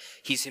 9.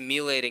 He's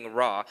humiliating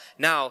Ra.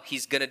 Now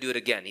he's going to do it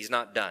again. He's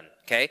not done,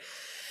 okay?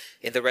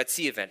 In the Red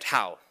Sea event.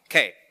 How?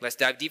 Okay, let's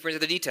dive deeper into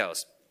the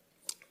details.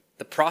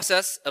 The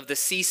process of the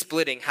sea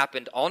splitting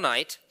happened all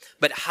night,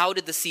 but how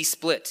did the sea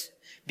split?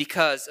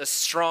 Because a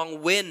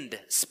strong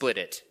wind split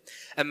it.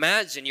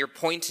 Imagine you're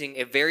pointing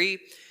a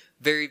very,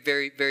 very,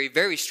 very, very,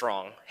 very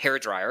strong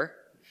hairdryer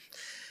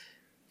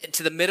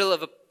into the middle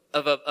of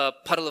a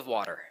puddle of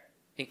water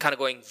and kind of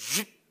going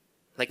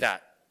like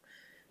that.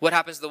 What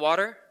happens to the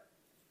water?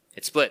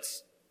 It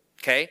splits.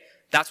 Okay?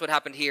 That's what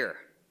happened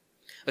here.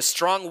 A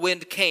strong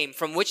wind came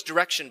from which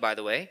direction, by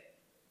the way?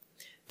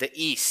 The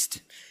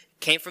east.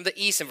 Came from the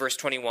east in verse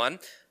 21.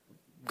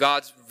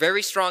 God's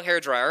very strong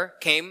hairdryer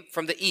came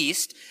from the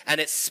east,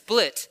 and it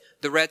split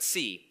the Red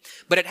Sea.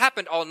 But it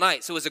happened all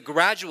night, so it was a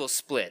gradual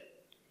split.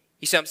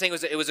 You see what I'm saying?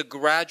 It was a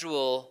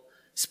gradual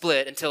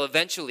split until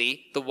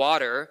eventually the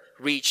water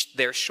reached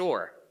their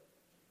shore.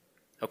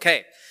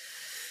 Okay.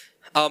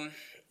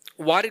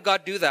 Why did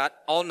God do that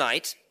all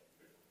night?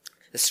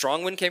 The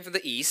strong wind came from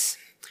the east,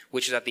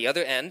 which is at the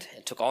other end.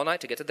 It took all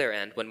night to get to their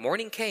end. When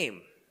morning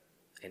came,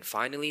 and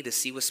finally the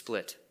sea was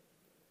split,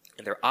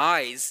 and their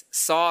eyes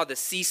saw the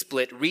sea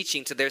split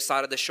reaching to their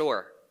side of the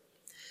shore.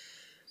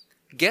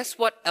 Guess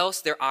what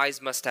else their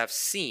eyes must have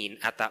seen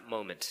at that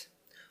moment?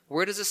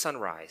 Where does the sun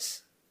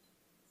rise?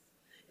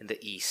 In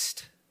the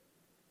east.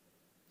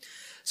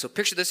 So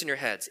picture this in your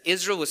heads.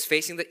 Israel was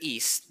facing the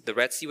east. The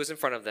Red Sea was in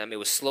front of them. It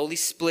was slowly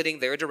splitting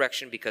their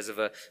direction because of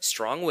a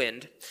strong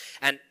wind.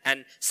 And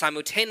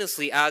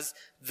simultaneously, as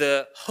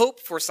the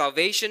hope for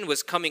salvation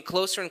was coming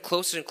closer and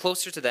closer and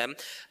closer to them,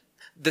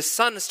 the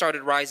sun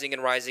started rising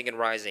and rising and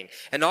rising.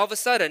 And all of a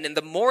sudden, in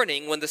the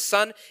morning, when the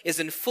sun is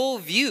in full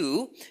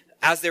view,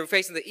 as they were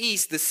facing the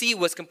east, the sea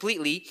was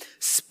completely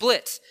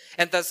split.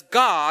 And thus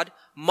God,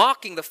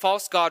 mocking the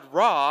false god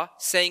Ra,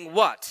 saying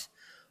what?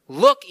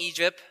 Look,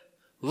 Egypt,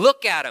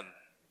 look at him.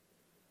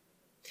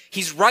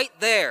 He's right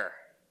there.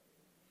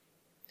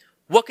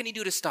 What can he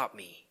do to stop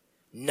me?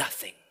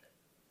 Nothing.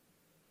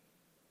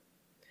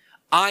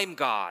 I'm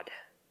God.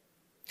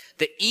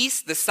 The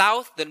east, the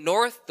south, the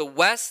north, the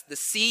west, the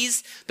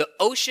seas, the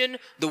ocean,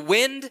 the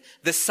wind,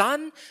 the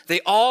sun,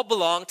 they all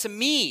belong to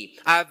me.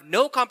 I have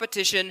no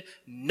competition.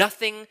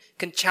 Nothing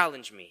can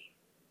challenge me.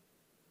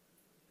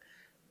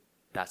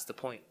 That's the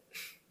point.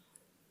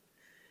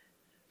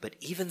 But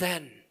even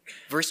then,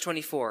 verse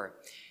 24,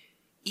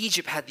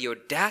 Egypt had the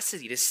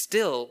audacity to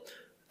still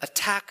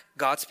attack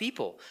God's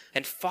people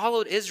and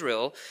followed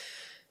Israel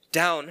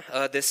down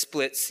this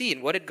split sea.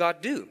 And what did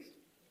God do?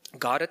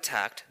 God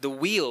attacked the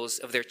wheels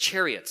of their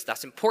chariots.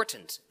 That's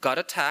important. God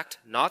attacked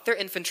not their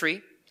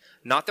infantry,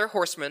 not their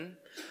horsemen.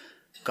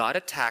 God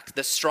attacked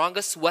the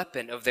strongest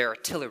weapon of their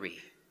artillery.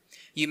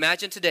 You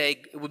imagine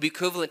today it would be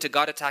equivalent to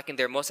God attacking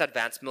their most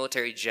advanced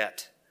military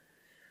jet.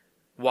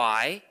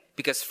 Why?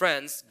 Because,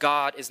 friends,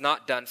 God is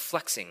not done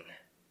flexing.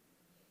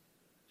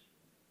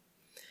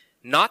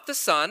 Not the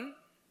sun,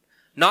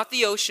 not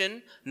the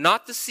ocean,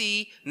 not the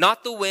sea,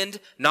 not the wind,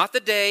 not the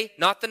day,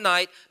 not the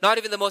night, not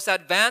even the most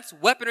advanced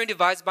weaponry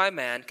devised by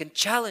man can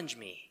challenge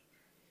me.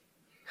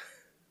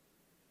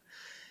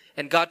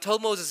 And God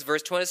told Moses,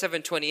 verse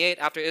 27, 28,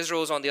 after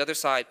Israel was on the other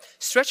side,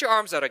 stretch your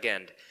arms out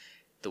again.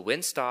 The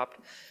wind stopped.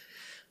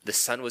 The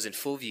sun was in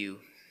full view,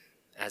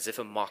 as if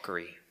a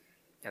mockery,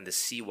 and the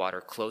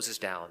seawater closes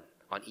down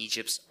on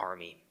Egypt's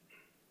army.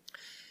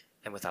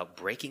 And without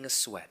breaking a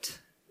sweat,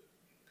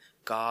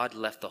 God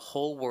left the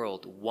whole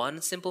world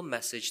one simple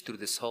message through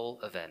this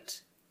whole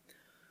event.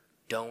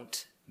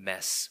 Don't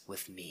mess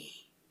with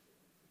me.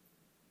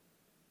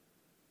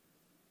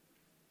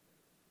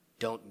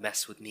 Don't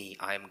mess with me.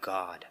 I am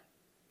God.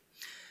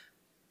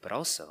 But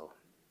also,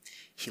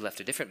 he left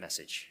a different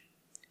message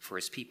for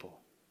his people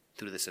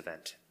through this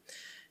event.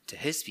 To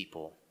his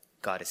people,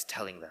 God is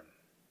telling them,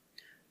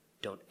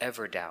 don't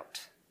ever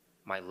doubt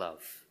my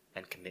love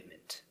and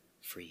commitment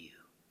for you.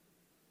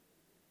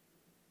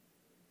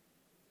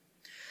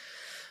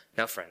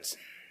 Now, friends,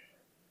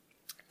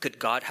 could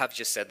God have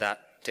just said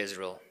that to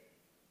Israel?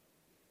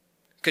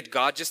 Could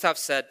God just have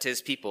said to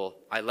his people,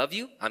 I love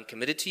you, I'm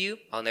committed to you,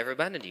 I'll never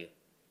abandon you?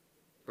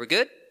 We're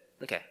good?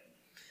 Okay.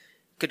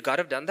 Could God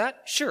have done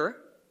that? Sure.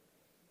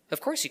 Of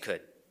course he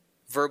could.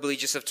 Verbally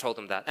just have told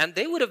them that. And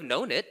they would have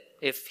known it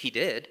if he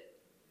did.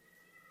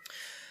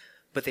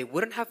 But they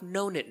wouldn't have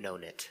known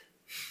it.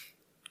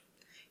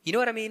 You know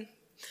what I mean?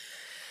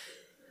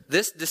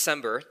 This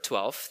December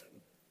 12th,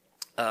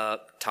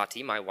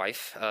 Tati, my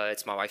wife,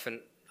 it's my wife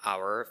and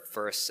our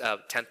first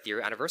 10th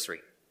year anniversary.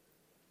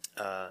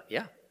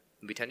 Yeah,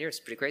 it'll be 10 years.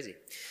 Pretty crazy.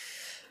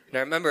 And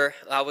I remember,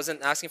 I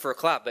wasn't asking for a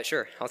clap, but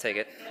sure, I'll take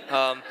it.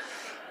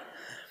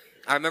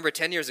 I remember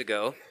 10 years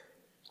ago,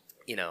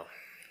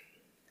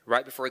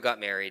 right before we got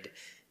married,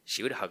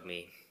 she would hug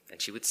me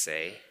and she would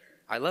say,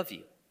 I love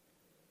you.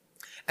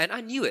 And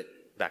I knew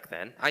it back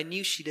then. I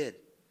knew she did.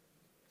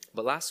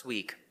 But last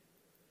week,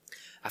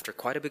 after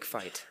quite a big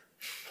fight,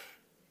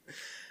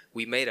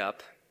 we made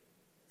up,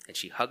 and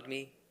she hugged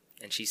me,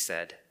 and she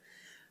said,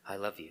 I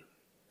love you.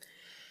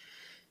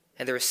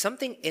 And there was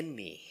something in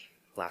me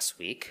last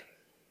week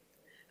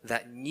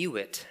that knew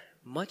it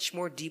much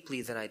more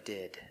deeply than I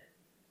did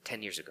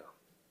 10 years ago.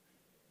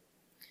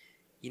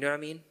 You know what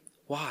I mean?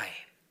 Why?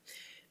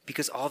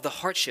 Because all the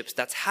hardships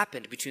that's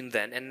happened between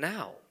then and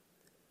now.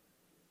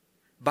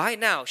 By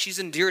now, she's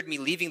endured me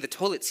leaving the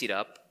toilet seat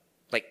up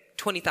like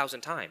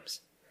 20,000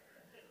 times.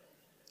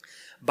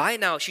 By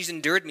now, she's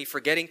endured me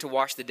forgetting to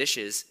wash the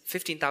dishes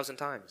 15,000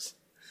 times.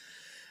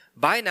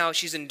 By now,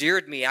 she's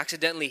endured me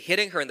accidentally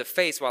hitting her in the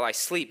face while I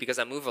sleep, because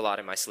I move a lot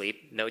in my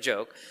sleep, no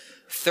joke,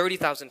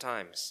 30,000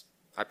 times.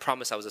 I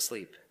promise I was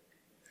asleep.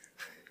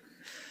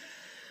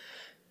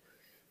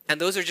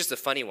 And those are just the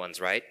funny ones,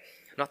 right?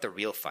 Not the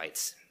real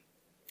fights.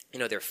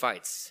 There are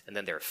fights, and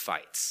then there are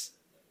fights.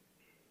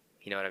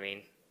 You know what I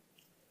mean?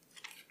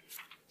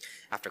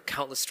 After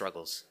countless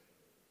struggles,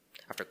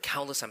 after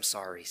countless I'm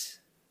sorries,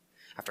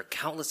 after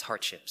countless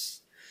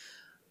hardships,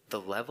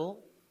 the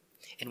level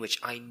in which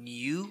I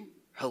knew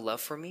her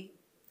love for me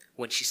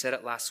when she said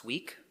it last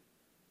week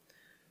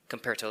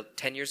compared to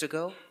 10 years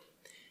ago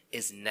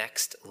is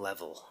next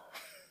level.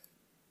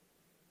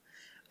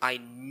 I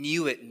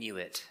knew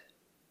it.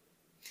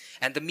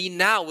 And the me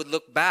now would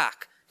look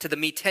back to the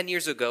me 10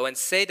 years ago and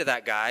say to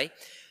that guy,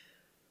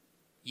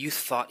 you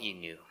thought you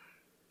knew.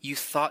 You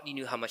thought you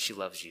knew how much she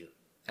loves you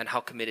and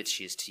how committed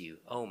she is to you.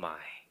 Oh my,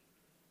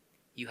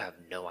 you have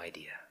no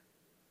idea.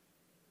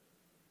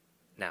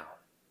 Now,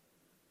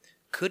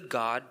 could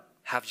God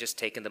have just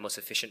taken the most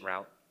efficient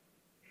route?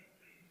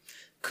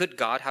 Could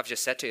God have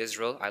just said to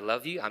Israel, I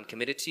love you, I'm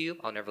committed to you,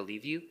 I'll never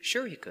leave you?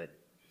 Sure, he could.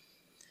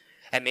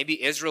 And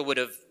maybe Israel would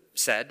have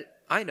said,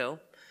 I know.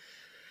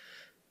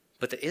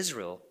 But the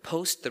Israel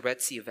post the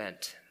Red Sea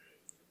event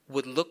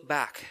would look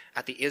back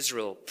at the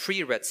Israel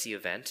pre-Red Sea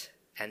event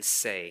and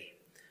say,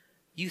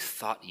 you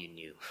thought you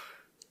knew,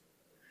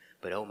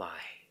 but oh my,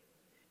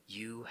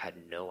 you had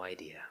no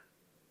idea.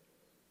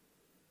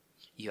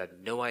 You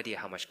had no idea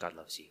how much God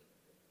loves you.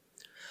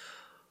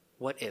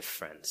 What if,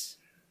 friends?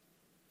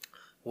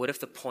 What if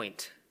the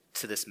point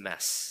to this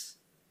mess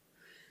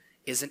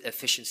isn't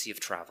efficiency of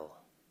travel?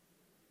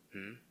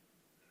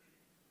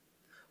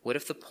 What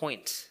if the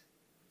point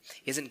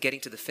isn't getting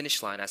to the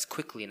finish line as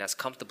quickly and as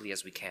comfortably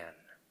as we can?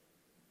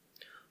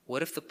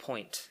 What if the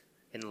point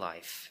in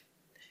life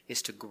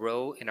is to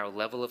grow in our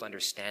level of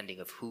understanding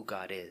of who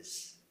God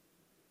is?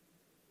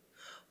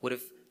 What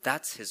if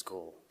that's his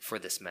goal for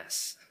this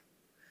mess?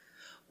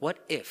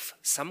 What if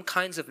some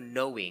kinds of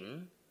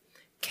knowing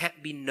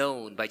can't be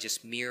known by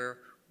just mere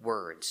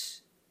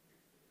words?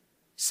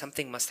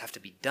 Something must have to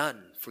be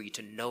done for you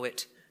to know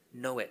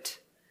it.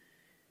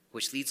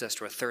 Which leads us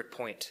to our third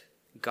point.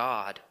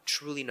 God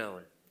truly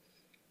known.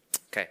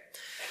 Okay,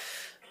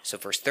 so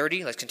verse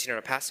 30, let's continue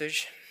our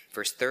passage.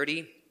 Verse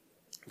 30,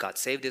 God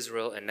saved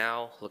Israel, and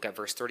now look at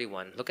verse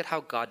 31. Look at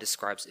how God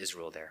describes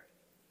Israel there.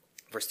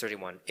 Verse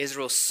 31,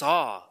 Israel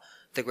saw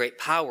the great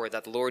power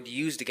that the Lord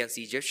used against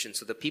the Egyptians,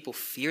 so the people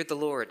feared the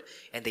Lord,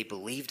 and they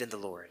believed in the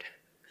Lord.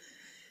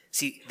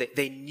 See,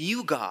 they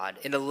knew God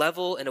in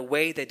a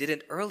way they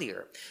didn't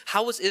earlier.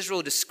 How was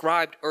Israel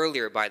described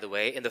earlier, by the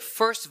way, in the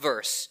first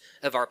verse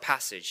of our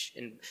passage,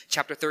 in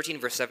chapter 13,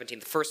 verse 17,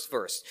 the first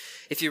verse?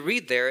 If you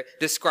read there, it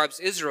describes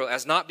Israel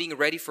as not being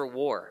ready for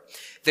war.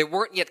 They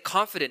weren't yet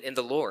confident in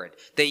the Lord.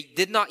 They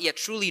did not yet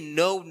truly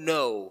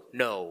know,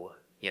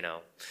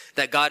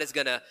 that God is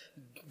going to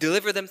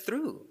deliver them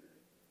through.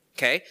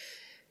 Okay?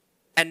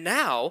 And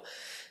now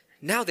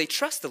they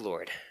trust the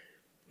Lord.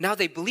 Now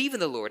they believe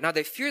in the Lord. Now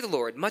they fear the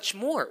Lord much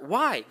more.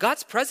 Why?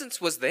 God's presence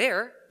was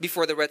there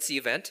before the Red Sea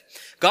event.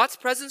 God's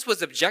presence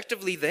was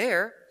objectively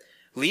there,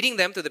 leading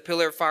them through the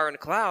pillar of fire and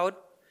cloud.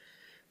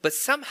 But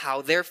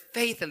somehow their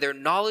faith and their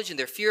knowledge and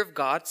their fear of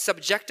God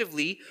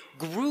subjectively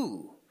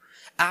grew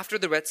after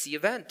the Red Sea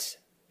event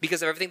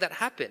because of everything that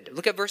happened.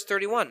 Look at verse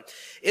 31.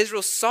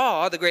 Israel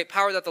saw the great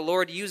power that the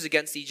Lord used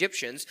against the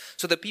Egyptians,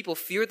 so the people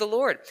feared the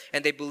Lord,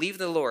 and they believed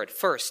in the Lord.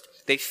 First,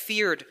 they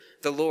feared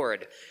the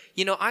Lord.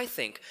 I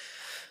think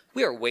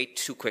we are way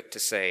too quick to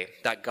say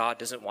that God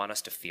doesn't want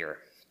us to fear.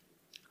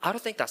 I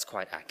don't think that's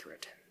quite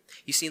accurate.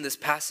 You see, in this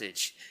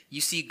passage,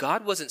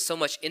 God wasn't so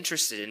much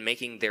interested in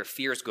making their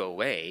fears go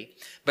away,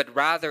 but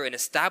rather in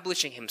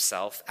establishing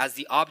himself as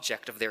the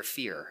object of their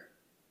fear.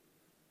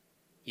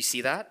 You see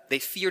that? They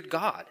feared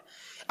God.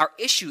 Our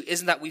issue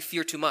isn't that we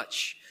fear too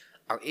much.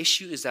 Our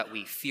issue is that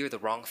we fear the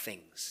wrong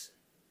things.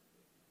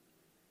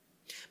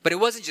 But it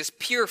wasn't just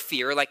pure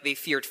fear like they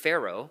feared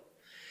Pharaoh.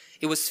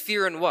 It was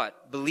fear in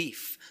what?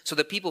 Belief. So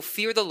the people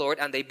feared the Lord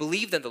and they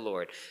believed in the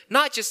Lord.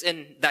 Not just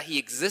in that he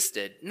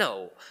existed.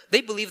 No,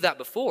 they believed that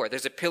before.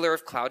 There's a pillar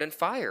of cloud and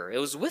fire. It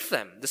was with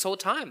them this whole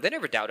time. They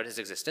never doubted his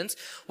existence.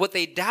 What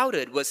they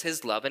doubted was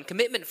his love and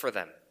commitment for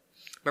them.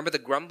 Remember the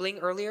grumbling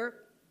earlier?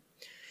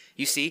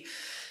 You see,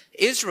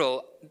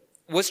 Israel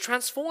was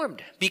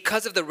transformed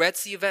because of the Red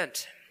Sea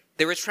event.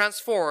 They were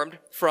transformed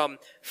from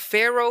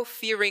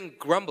Pharaoh-fearing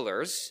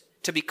grumblers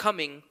to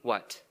becoming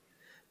what?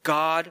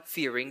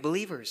 God-fearing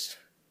believers.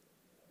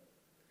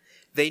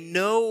 They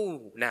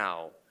know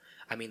now,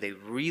 they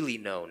really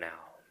know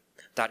now,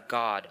 that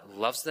God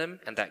loves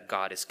them and that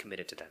God is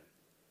committed to them.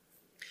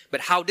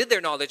 But how did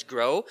their knowledge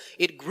grow?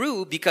 It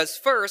grew because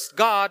first,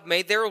 God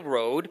made their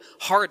road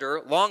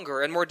harder,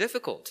 longer, and more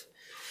difficult.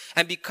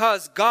 And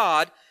because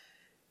God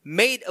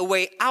made a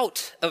way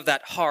out of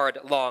that hard,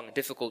 long,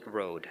 difficult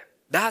road,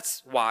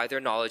 that's why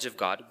their knowledge of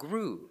God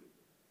grew,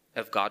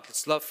 of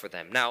God's love for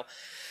them. Now,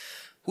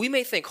 we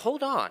may think,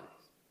 hold on.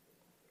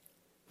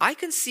 I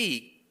can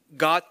see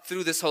God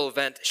through this whole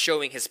event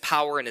showing his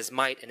power and his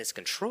might and his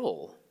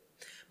control,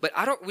 but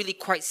I don't really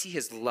quite see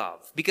his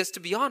love. Because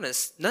to be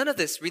honest, none of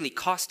this really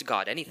cost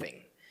God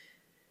anything.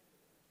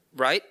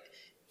 Right?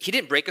 He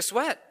didn't break a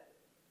sweat.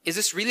 Is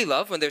this really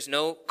love when there's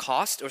no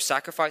cost or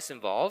sacrifice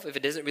involved? If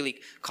it doesn't really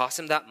cost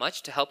him that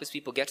much to help his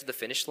people get to the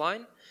finish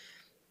line?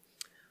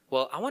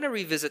 Well, I want to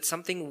revisit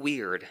something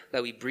weird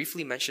that we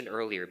briefly mentioned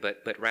earlier,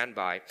 but ran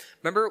by.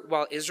 Remember,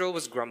 while Israel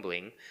was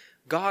grumbling,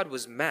 God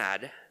was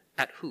mad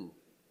at who?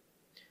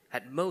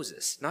 At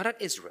Moses, not at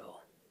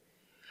Israel.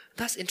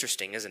 That's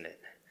interesting, isn't it?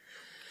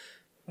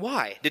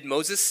 Why? Did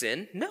Moses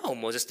sin? No,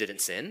 Moses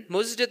didn't sin.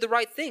 Moses did the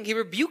right thing. He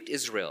rebuked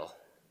Israel.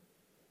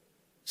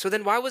 So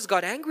then why was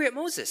God angry at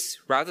Moses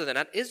rather than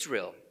at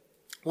Israel?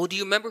 Well, do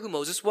you remember who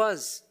Moses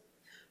was?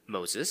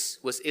 Moses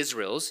was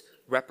Israel's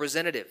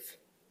representative,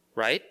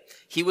 right?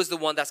 He was the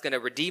one that's going to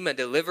redeem and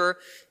deliver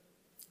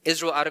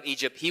Israel out of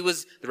Egypt. He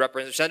was the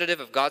representative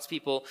of God's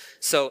people.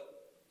 So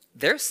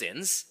their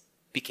sins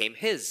became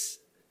his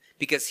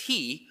because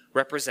he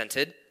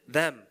represented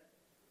them.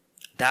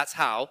 That's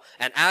how,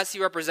 and as he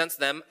represents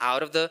them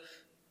out of the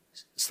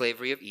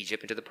slavery of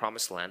Egypt into the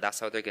promised land, that's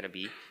how they're going to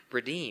be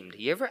redeemed.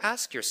 You ever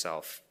ask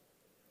yourself,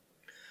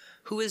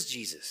 who is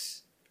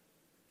Jesus?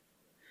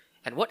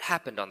 And what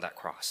happened on that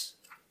cross?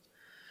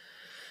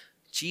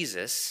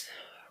 Jesus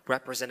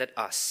represented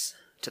us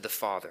to the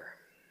Father.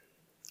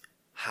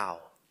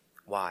 How?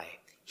 Why?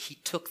 He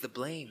took the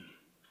blame.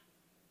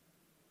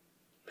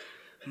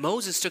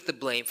 Moses took the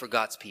blame for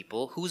God's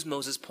people. Who's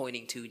Moses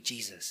pointing to?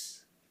 Jesus.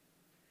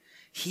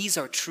 He's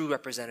our true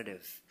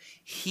representative.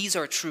 He's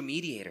our true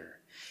mediator.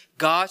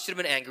 God should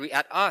have been angry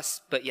at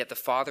us, but yet the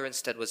Father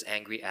instead was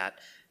angry at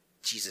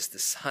Jesus the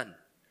Son.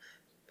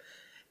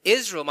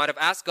 Israel might have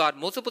asked God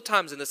multiple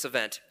times in this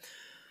event,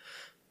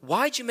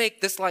 why'd you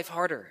make this life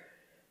harder?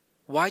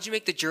 Why'd you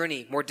make the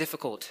journey more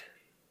difficult?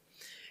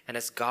 And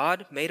as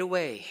God made a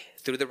way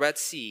through the Red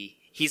Sea,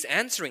 he's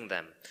answering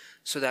them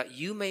so that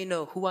you may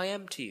know who I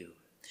am to you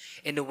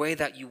in a way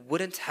that you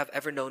wouldn't have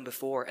ever known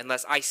before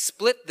unless I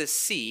split the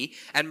sea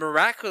and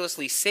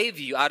miraculously save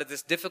you out of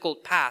this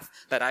difficult path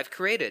that I've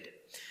created.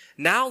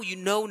 Now you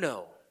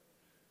know.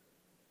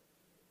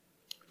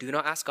 Do you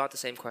not ask God the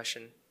same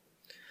question?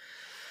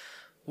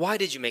 Why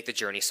did you make the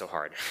journey so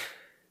hard?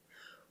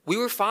 We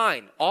were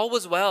fine. All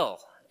was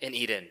well in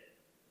Eden.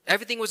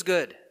 Everything was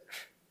good.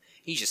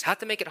 You just had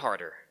to make it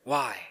harder.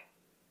 Why?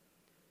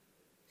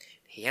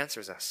 He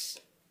answers us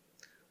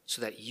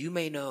so that you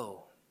may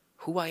know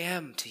who I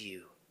am to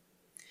you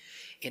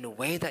in a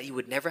way that you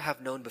would never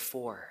have known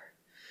before.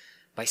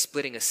 By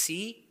splitting a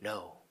sea?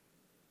 No.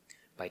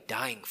 By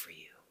dying for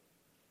you.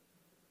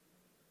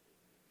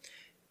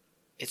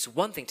 It's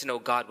one thing to know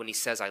God when he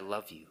says, I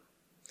love you.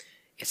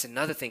 It's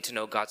another thing to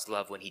know God's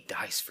love when he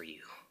dies for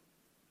you.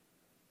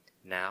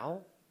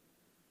 Now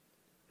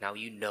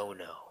you know.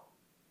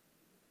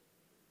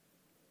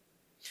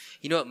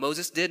 You know what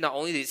Moses did? Not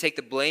only did he take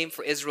the blame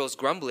for Israel's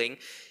grumbling,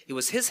 it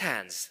was his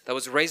hands that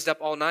was raised up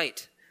all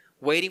night,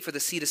 waiting for the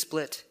sea to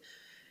split.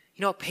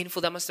 You know how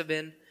painful that must have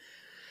been?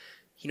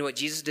 You know what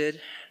Jesus did?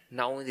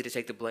 Not only did he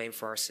take the blame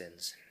for our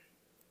sins,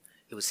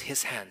 it was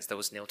his hands that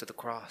was nailed to the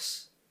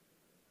cross,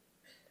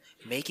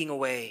 making a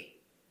way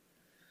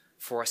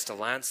for us to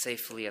land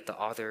safely at the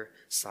other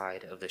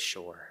side of the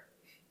shore.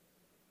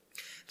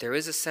 There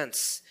is a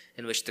sense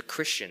in which the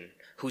Christian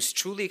who's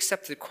truly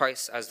accepted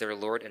Christ as their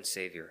Lord and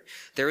Savior,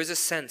 there is a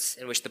sense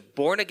in which the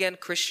born-again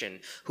Christian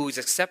who has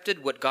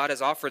accepted what God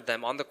has offered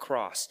them on the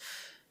cross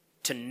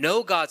to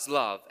know God's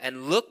love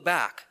and look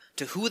back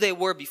to who they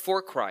were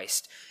before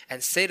Christ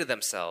and say to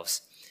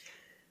themselves,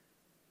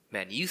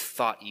 man, you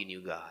thought you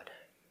knew God.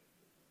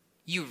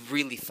 You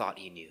really thought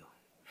you knew.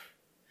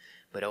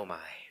 But oh my,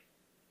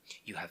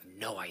 you have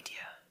no idea.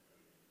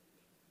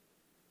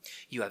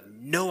 You have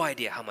no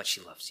idea how much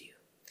he loves you,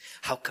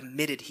 how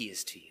committed he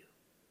is to you.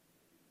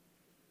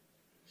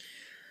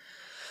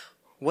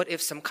 What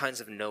if some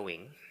kinds of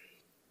knowing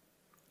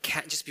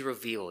can't just be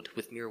revealed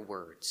with mere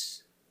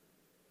words?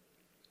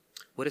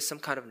 What if some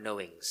kind of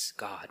knowings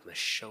God must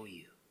show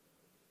you?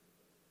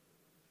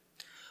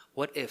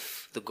 What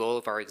if the goal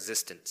of our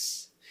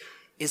existence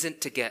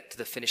isn't to get to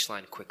the finish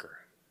line quicker?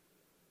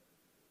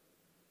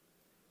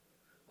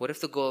 What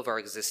if the goal of our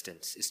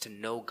existence is to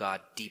know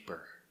God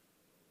deeper?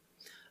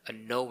 A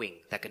knowing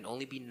that can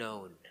only be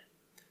known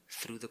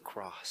through the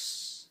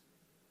cross.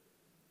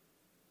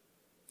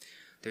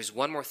 There's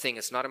one more thing,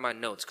 it's not in my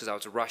notes because I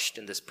was rushed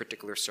in this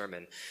particular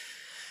sermon,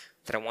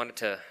 that I wanted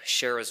to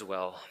share as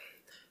well.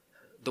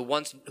 The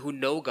ones who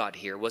know God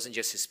here wasn't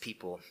just his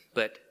people,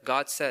 but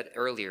God said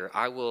earlier,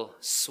 I will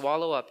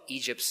swallow up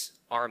Egypt's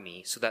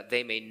army so that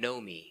they may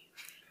know me.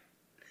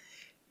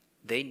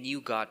 They knew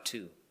God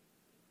too,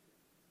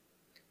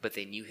 but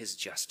they knew his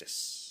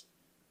justice.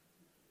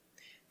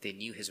 They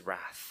knew his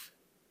wrath.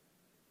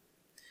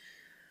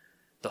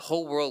 The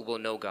whole world will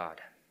know God.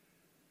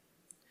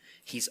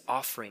 He's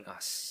offering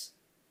us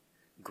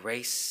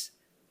grace,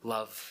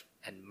 love,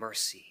 and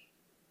mercy.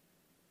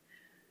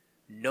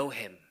 Know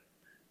him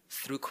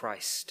through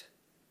Christ.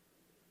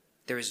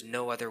 There is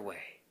no other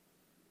way.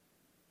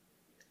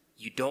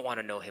 You don't want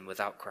to know him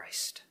without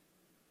Christ.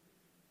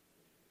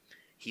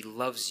 He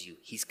loves you.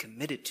 He's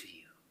committed to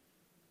you.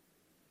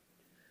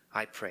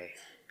 I pray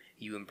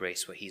you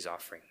embrace what he's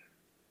offering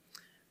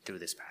through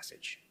this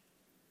passage.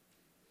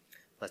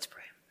 Let's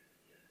pray.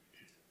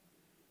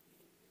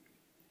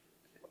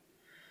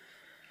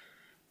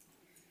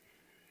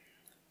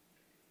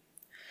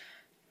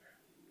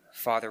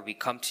 Father, we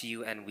come to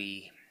you and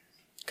we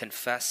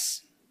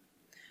confess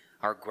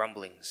our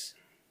grumblings,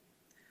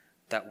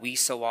 that we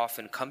so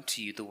often come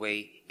to you the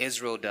way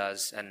Israel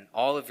does and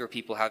all of your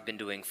people have been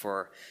doing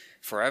for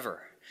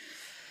forever.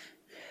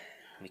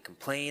 We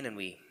complain and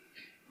we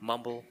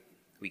mumble,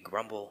 we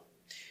grumble,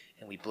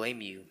 and we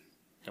blame you,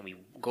 and we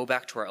go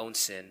back to our own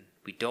sin.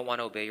 We don't want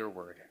to obey your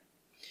word.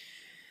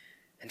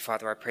 And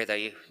Father, I pray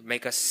that you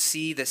make us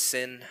see the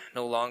sin,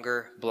 no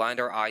longer blind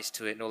our eyes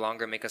to it, no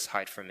longer make us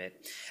hide from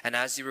it. And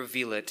as you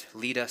reveal it,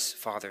 lead us,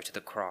 Father, to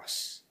the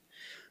cross,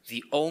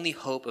 the only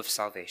hope of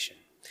salvation,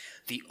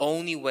 the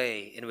only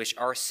way in which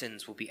our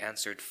sins will be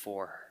answered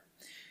for.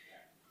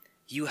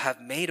 You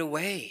have made a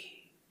way.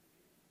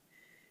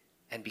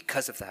 And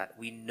because of that,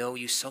 we know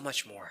you so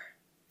much more,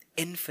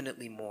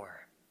 infinitely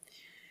more.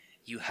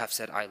 You have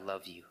said, I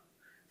love you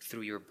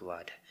through your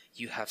blood.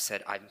 You have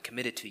said, I'm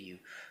committed to you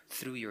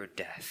through your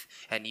death.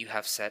 And you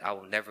have said, I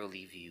will never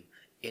leave you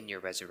in your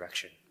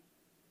resurrection.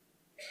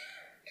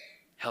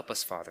 Help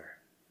us, Father,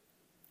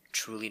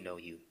 truly know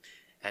you.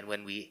 And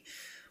when we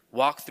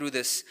walk through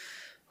this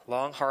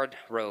long, hard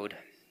road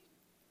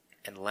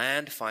and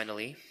land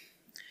finally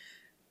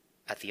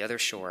at the other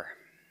shore,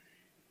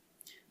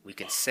 we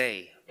can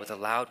say with a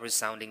loud,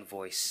 resounding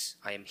voice,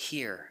 I am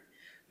here,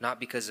 not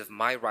because of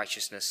my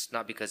righteousness,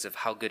 not because of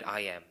how good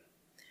I am.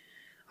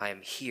 I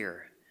am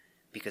here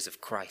because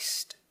of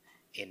Christ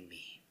in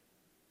me.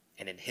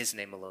 And in his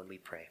name alone we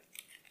pray.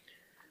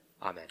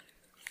 Amen.